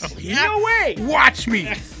that works. Oh, yeah? No way. Watch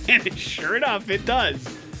me. And sure enough, it does.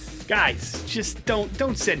 Guys, just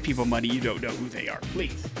don't send people money you don't know who they are.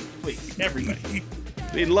 Please, everybody.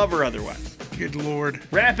 In love or otherwise. Good Lord.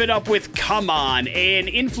 Wrap it up with come on. An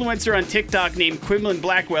influencer on TikTok named Quinlan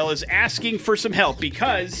Blackwell is asking for some help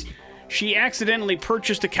because she accidentally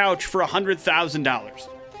purchased a couch for $100,000.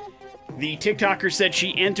 The TikToker said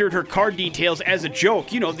she entered her card details as a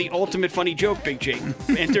joke. You know, the ultimate funny joke, Big J.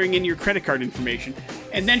 Entering in your credit card information.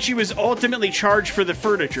 And then she was ultimately charged for the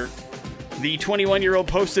furniture. The 21-year-old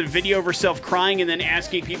posted a video of herself crying and then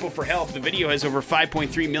asking people for help. The video has over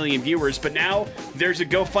 5.3 million viewers, but now there's a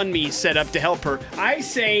GoFundMe set up to help her. I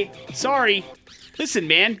say, sorry. Listen,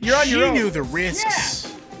 man, you're on your own. She knew the risks.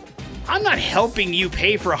 Yeah. I'm not helping you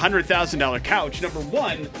pay for a $100,000 couch. Number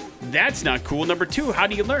one, that's not cool. Number two, how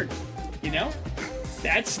do you learn? You know?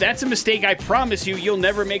 That's a mistake I promise you'll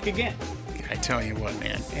never make again. I tell you what,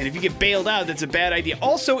 man. And if you get bailed out, that's a bad idea.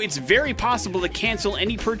 Also, it's very possible to cancel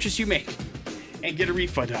any purchase you make and get a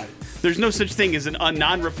refund on it. There's no such thing as a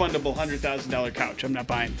non-refundable $100,000 couch. I'm not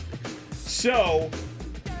buying it. So,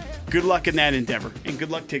 good luck in that endeavor. And good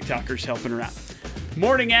luck, TikTokers, helping her out.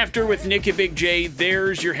 Morning After with Nick and Big J.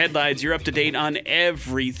 There's your headlines. You're up to date on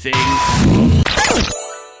everything.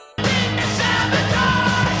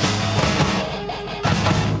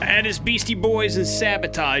 That is Beastie Boys and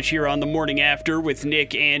Sabotage here on the Morning After with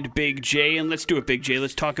Nick and Big J. And let's do it, Big J.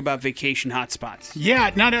 Let's talk about vacation hotspots.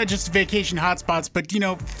 Yeah, not just vacation hotspots, but,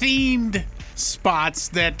 themed spots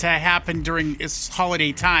that happen during this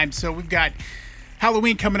holiday time. So we've got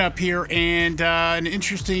Halloween coming up here, and an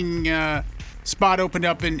interesting spot opened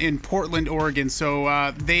up in Portland, Oregon.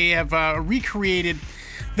 So they have recreated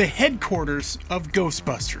the headquarters of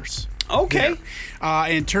Ghostbusters. Okay.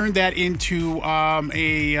 And turned that into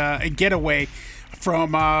a getaway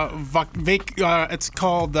from it's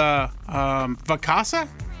called Vacasa.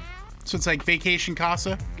 So it's like Vacation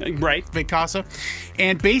Casa. Right. Vacasa.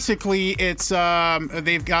 And basically it's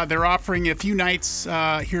they're offering a few nights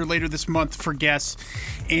here later this month for guests,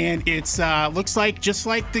 and it's looks like just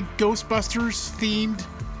like the Ghostbusters themed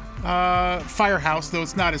firehouse, though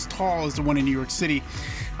it's not as tall as the one in New York City.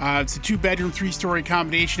 It's a 2-bedroom, 3-story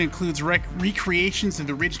combination. Includes recreations of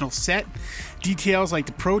the original set, details like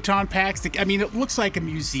the proton packs. It looks like a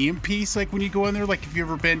museum piece. Like when you go in there, like if you've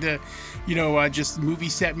ever been to, just movie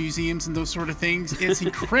set museums and those sort of things. It's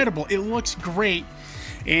incredible. It looks great,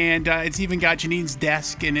 and it's even got Janine's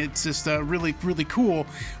desk, and it's just really, really cool.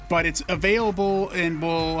 But it's available, and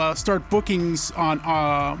we'll start bookings on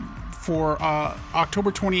for October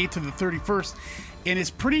 28th to the 31st. And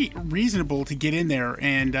it's pretty reasonable to get in there,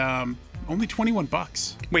 and only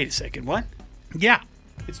 $21. Wait a second, what? Yeah.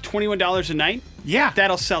 It's $21 a night? Yeah.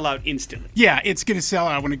 That'll sell out instantly. Yeah, it's going to sell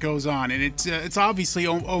out when it goes on, and it's obviously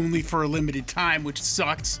only for a limited time, which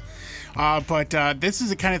sucks. But this is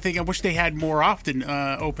the kind of thing I wish they had more often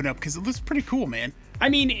open up, because it looks pretty cool, man. I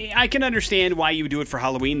mean, I can understand why you would do it for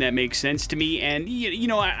Halloween. That makes sense to me. And,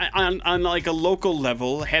 on like a local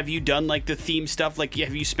level, have you done like the theme stuff? Like,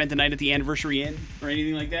 have you spent the night at the Anniversary Inn or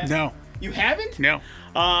anything like that? No. You haven't? No.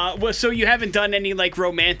 Well, so you haven't done any like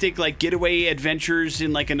romantic, like getaway adventures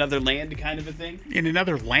in like another land kind of a thing? In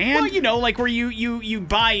another land? Well, like where you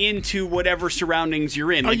buy into whatever surroundings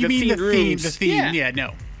you're in. Oh, like you mean the rooms. theme? Yeah,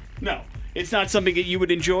 no. No. It's not something that you would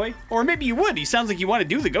enjoy? Or maybe you would. He sounds like you want to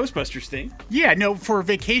do the Ghostbusters thing. Yeah, no, for a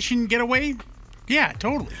vacation getaway? Yeah,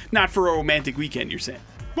 totally. Not for a romantic weekend, you're saying?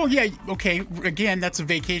 Well, yeah, okay. Again, that's a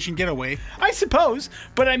vacation getaway. I suppose.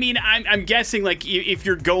 But, I mean, I'm guessing, like, if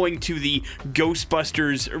you're going to the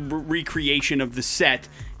Ghostbusters recreation of the set,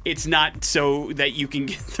 it's not so that you can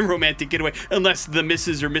get the romantic getaway, unless the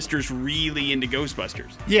Mrs. or Mr.'s really into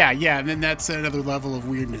Ghostbusters. Yeah, and then that's another level of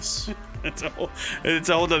weirdness. It's a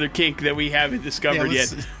whole other kink that we haven't discovered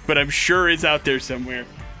yet, but I'm sure it's out there somewhere.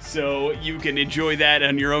 So you can enjoy that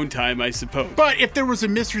on your own time, I suppose. But if there was a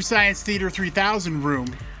Mystery Science Theater 3000 room,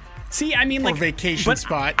 or vacation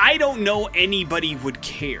spot, I don't know anybody would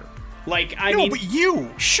care. Like, I mean, but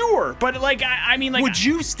you, sure, but like, I mean, like, would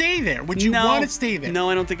you stay there? Would you want to stay there?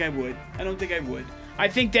 No, I don't think I would. I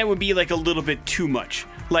think that would be like a little bit too much.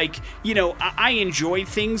 Like, I enjoy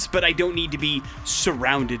things, but I don't need to be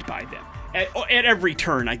surrounded by them. At every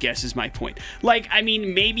turn, I guess, is my point. Like, I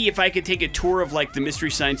mean, maybe if I could take a tour of, like, the Mystery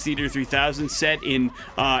Science Theater 3000 set in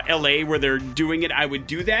L.A. where they're doing it, I would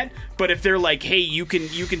do that. But if they're like, hey, you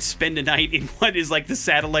can spend a night in what is, like, the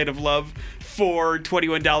Satellite of Love for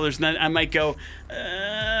 $21 a night, I might go,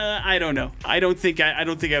 I don't know. I don't think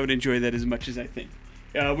I would enjoy that as much as I think.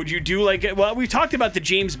 Would you do we talked about the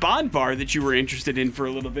James Bond bar that you were interested in for a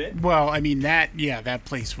little bit. Well, I mean, that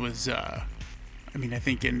place was... I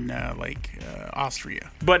think in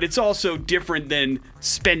Austria. But it's also different than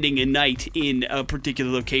spending a night in a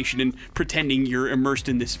particular location and pretending you're immersed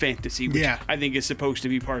in this fantasy, which I think is supposed to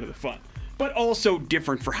be part of the fun. But also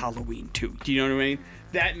different for Halloween, too. Do you know what I mean?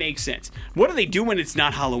 That makes sense. What do they do when it's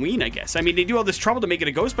not Halloween, I guess? I mean, they do all this trouble to make it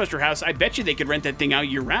a Ghostbuster house. I bet you they could rent that thing out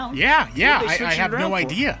year-round. Yeah. I have no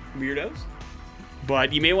idea. Weirdos?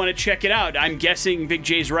 But you may want to check it out. I'm guessing Big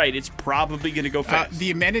J's right. It's probably going to go fast.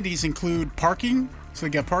 The amenities include parking. So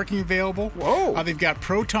they got parking available. Whoa. They've got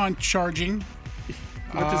proton charging.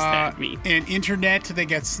 What does that mean? And internet. They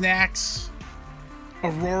got snacks.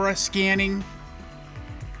 Aurora scanning.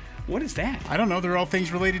 What is that? I don't know. They're all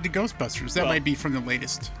things related to Ghostbusters. That might be from the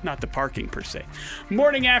latest. Not the parking, per se.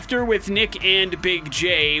 Morning After with Nick and Big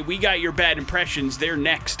J. We got your bad impressions. They're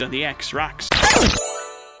next on the X Rocks.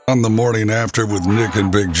 On the Morning After with Nick and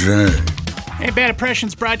Big J. Hey, Bad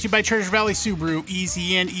Impressions brought to you by Treasure Valley Subaru.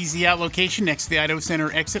 Easy in, easy out location next to the Idaho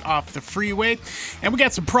Center exit off the freeway. And we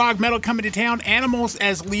got some prog metal coming to town. Animals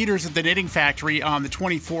as Leaders at the Knitting Factory on the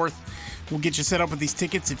 24th. We'll get you set up with these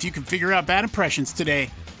tickets if you can figure out Bad Impressions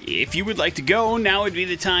today. If you would like to go, now would be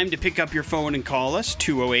the time to pick up your phone and call us.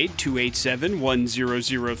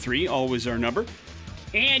 208-287-1003, always our number.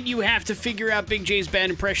 And you have to figure out Big J's bad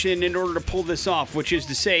impression in order to pull this off, which is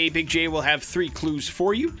to say Big J will have 3 clues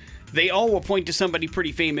for you. They all will point to somebody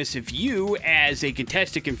pretty famous. If you, as a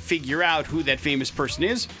contestant, can figure out who that famous person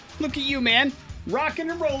is, look at you, man. Rocking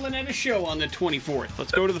and rolling at a show on the 24th.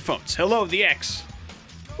 Let's go to the phones. Hello, the X.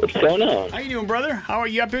 What's going on? How you doing, brother? How are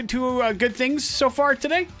you up into good things so far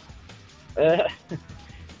today?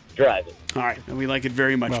 Driving. All right, and we like it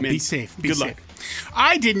very much, Well, man. be safe. Be Good safe. luck.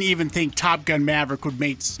 I didn't even think Top Gun Maverick would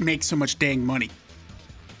make so much dang money.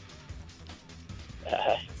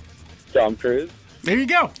 Tom Cruise. There you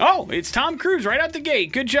go. Oh, it's Tom Cruise right out the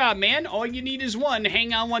gate. Good job, man. All you need is one.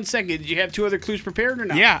 Hang on 1 second. Did you have 2 other clues prepared or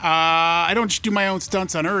not? Yeah, I don't just do my own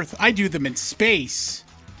stunts on Earth. I do them in space.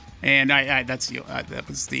 And that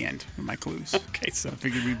was the end of my clues. Okay, so I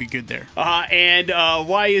figured we'd be good there. and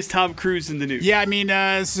why is Tom Cruise in the news? Yeah, I mean,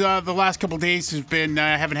 the last couple of days has been,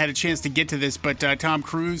 I haven't had a chance to get to this, but Tom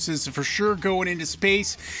Cruise is for sure going into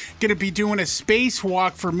space. Going to be doing a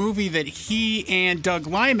spacewalk for a movie that he and Doug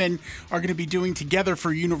Liman are going to be doing together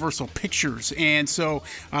for Universal Pictures. And so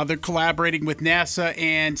they're collaborating with NASA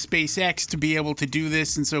and SpaceX to be able to do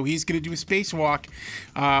this. And so he's going to do a spacewalk.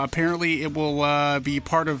 Apparently, it will be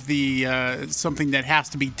part of the something that has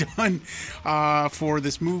to be done for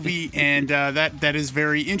this movie, and that is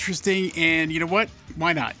very interesting. And you know what?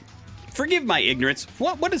 Why not? Forgive my ignorance.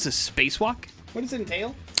 What is a spacewalk? What does it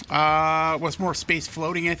entail? What's more space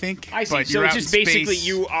floating, I think. I see. But So you're it's out just in basically space,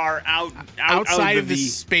 you are outside of the the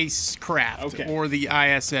spacecraft Okay. or the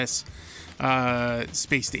ISS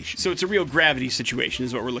space station. So it's a real gravity situation,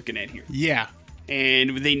 is what we're looking at here. Yeah.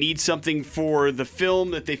 And they need something for the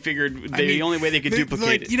film that they figured the only way they could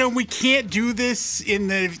duplicate it. You know, we can't do this in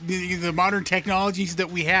the modern technologies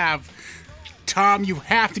that we have. Tom, you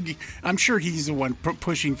have to. I'm sure he's the one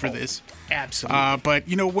pushing for this. Absolutely. But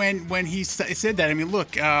you know, when he said that, I mean,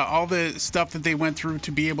 look, all the stuff that they went through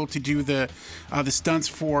to be able to do the stunts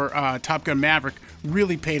for Top Gun Maverick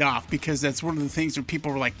really paid off, because that's one of the things where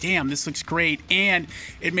people were like, "Damn, this looks great," and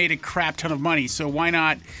it made a crap ton of money. So why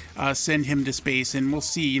not send him to space? And we'll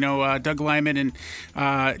see. You know, Doug Liman and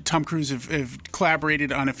Tom Cruise have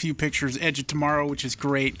collaborated on a few pictures. Edge of Tomorrow, which is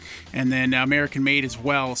great, and then American Made as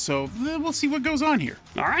well. So we'll see what goes on here.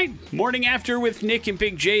 All right. Morning After with Nick and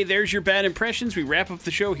Big J. There's your bad impressions. We wrap up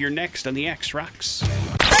the show here next on the X Rocks.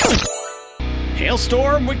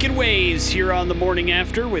 Hailstorm, Wicked Ways here on the Morning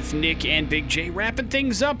After with Nick and Big J, wrapping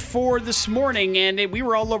things up for this morning. And we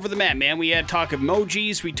were all over the map, man. We had talk of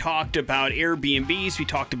emojis. We talked about Airbnbs. We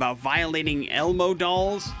talked about violating Elmo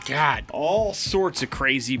dolls. God. All sorts of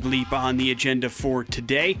crazy bleep on the agenda for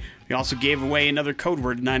today. We also gave away another code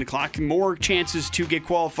word at 9 o'clock. More chances to get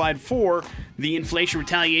qualified for the Inflation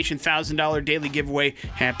Retaliation $1,000 daily giveaway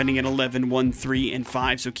happening at 11, 1, 3, and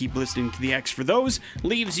 5. So keep listening to the X for those.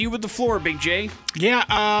 Leaves you with the floor, Big J. Yeah,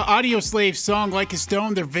 Audio Slave song Like a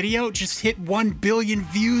Stone, their video just hit 1 billion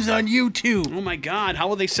views on YouTube. Oh my God, how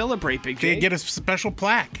will they celebrate, Big J? They get a special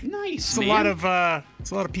plaque. Nice, It's man. a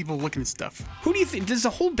lot of people looking at stuff. Who do you think? Does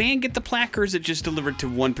the whole band get the plaque, or is it just delivered to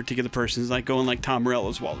one particular person? Is it like going like Tom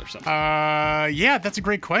Morello's wall or something? Yeah, that's a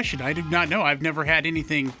great question. I do not know. I've never had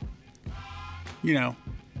anything, you know.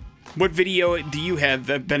 What video do you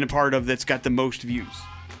have been a part of that's got the most views?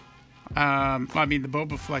 I mean, the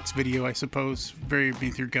Boba Flex video, I suppose, Bury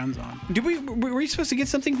Me Through Guns on. Were we supposed to get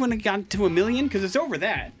something when it got to 1 million? Because it's over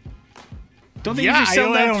that. Don't they Yeah, usually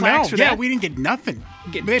sell I don't plaques know. for Yeah, that? we didn't get nothing.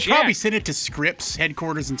 Get They probably jacked. sent it to Scripps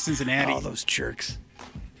headquarters in Cincinnati. Oh, those jerks.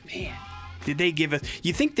 Man. Did they give us...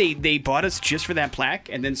 You think they bought us just for that plaque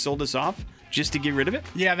and then sold us off just to get rid of it?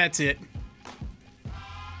 Yeah, that's it.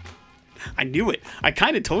 I knew it. I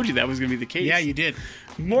kind of told you that was going to be the case. Yeah, you did.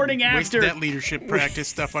 Morning Wasted After that leadership practice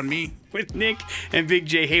stuff on me. with Nick and Big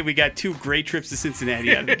J. Hey, we got 2 great trips to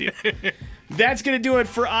Cincinnati out of the deal. That's going to do it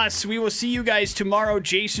for us. We will see you guys tomorrow.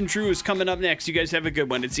 Jason Drew is coming up next. You guys have a good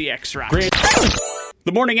one. It's the X-Rocks.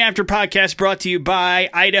 The Morning After podcast brought to you by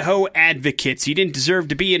Idaho Advocates. You didn't deserve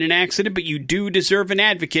to be in an accident, but you do deserve an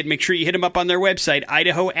advocate. Make sure you hit them up on their website,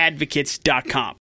 idahoadvocates.com.